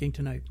eating and drinking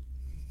tonight?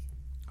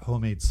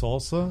 Homemade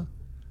salsa.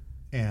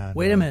 And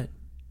wait a minute,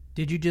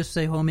 did you just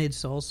say homemade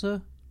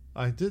salsa?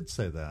 I did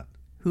say that.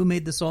 Who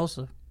made the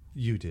salsa?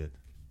 You did.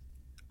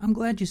 I'm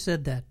glad you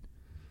said that,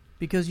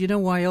 because you know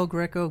why, El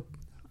Greco?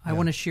 I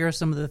want to share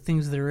some of the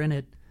things that are in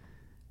it.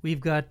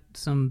 We've got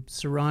some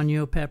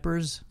serrano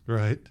peppers.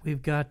 Right.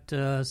 We've got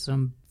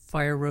some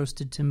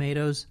fire-roasted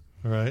tomatoes.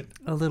 Right.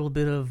 A little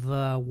bit of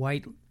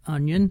white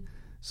onion,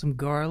 some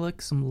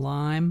garlic, some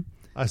lime.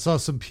 I saw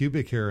some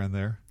pubic hair in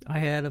there. I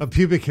had a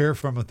pubic hair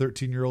from a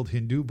 13-year-old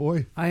Hindu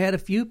boy. I had a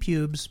few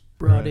pubes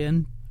brought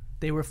in.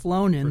 They were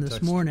flown in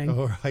this morning.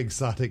 Or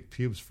exotic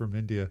pubes from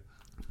India.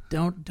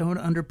 Don't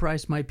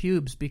underprice my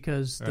pubes,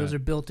 because those are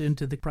built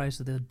into the price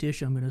of the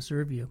dish I'm going to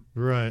serve you.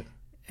 Right.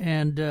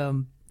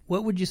 And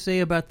what would you say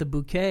about the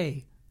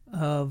bouquet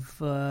of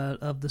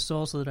the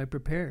salsa that I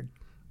prepared?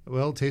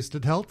 Well, it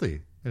tasted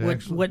healthy.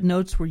 What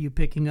notes were you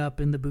picking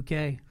up in the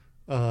bouquet?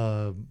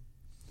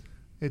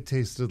 It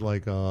tasted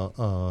like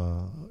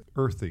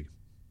earthy.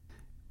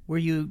 Were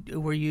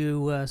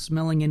you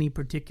smelling any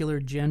particular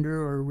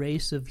gender or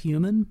race of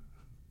human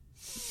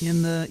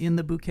in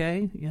the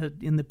bouquet,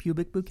 in the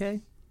pubic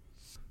bouquet?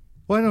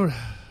 Why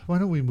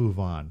don't we move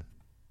on?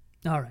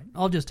 All right,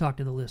 I'll just talk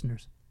to the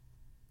listeners.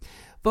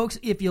 Folks,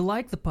 if you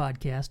like the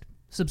podcast,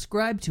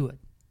 subscribe to it.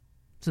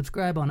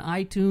 Subscribe on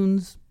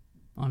iTunes,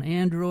 on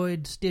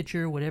Android,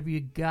 Stitcher, whatever you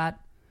got,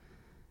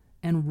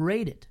 and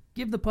rate it.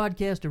 Give the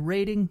podcast a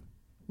rating,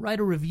 write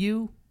a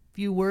review,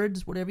 few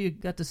words, whatever you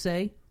got to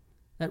say.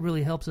 That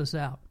really helps us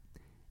out.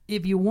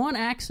 If you want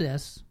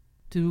access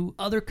to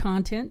other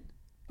content,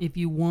 if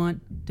you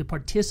want to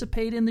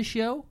participate in the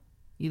show,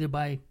 either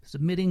by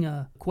submitting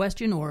a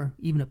question or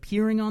even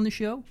appearing on the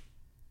show,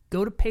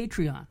 go to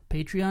Patreon,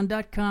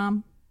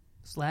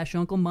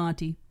 patreon.com/Uncle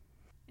Monty,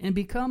 and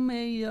become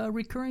a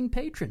recurring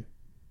patron.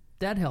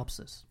 That helps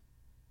us.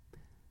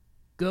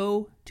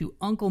 Go to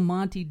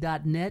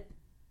unclemonty.net.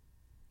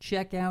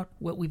 Check out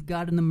what we've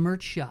got in the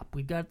merch shop.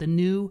 We've got the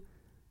new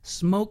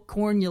Smoke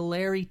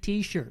Cornulary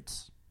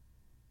t-shirts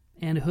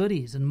and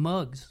hoodies and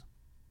mugs.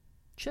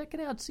 Check it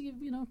out. See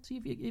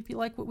if you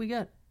like what we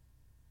got.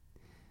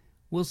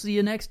 We'll see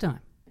you next time.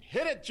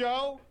 Hit it,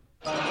 Joe.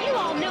 You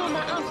all know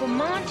my Uncle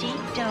Monty,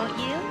 don't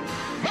you?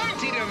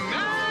 Monty the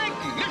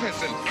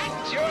Magnificent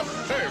at your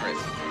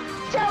service.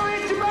 Tell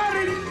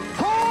anybody,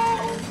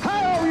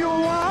 how you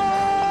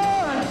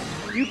want.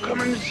 You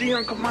coming to see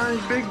Uncle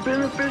Monty's Big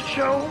Benefit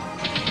Show?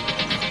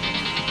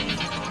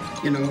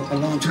 You know, a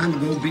long time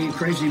ago, being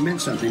crazy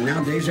meant something.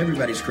 Nowadays,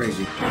 everybody's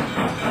crazy.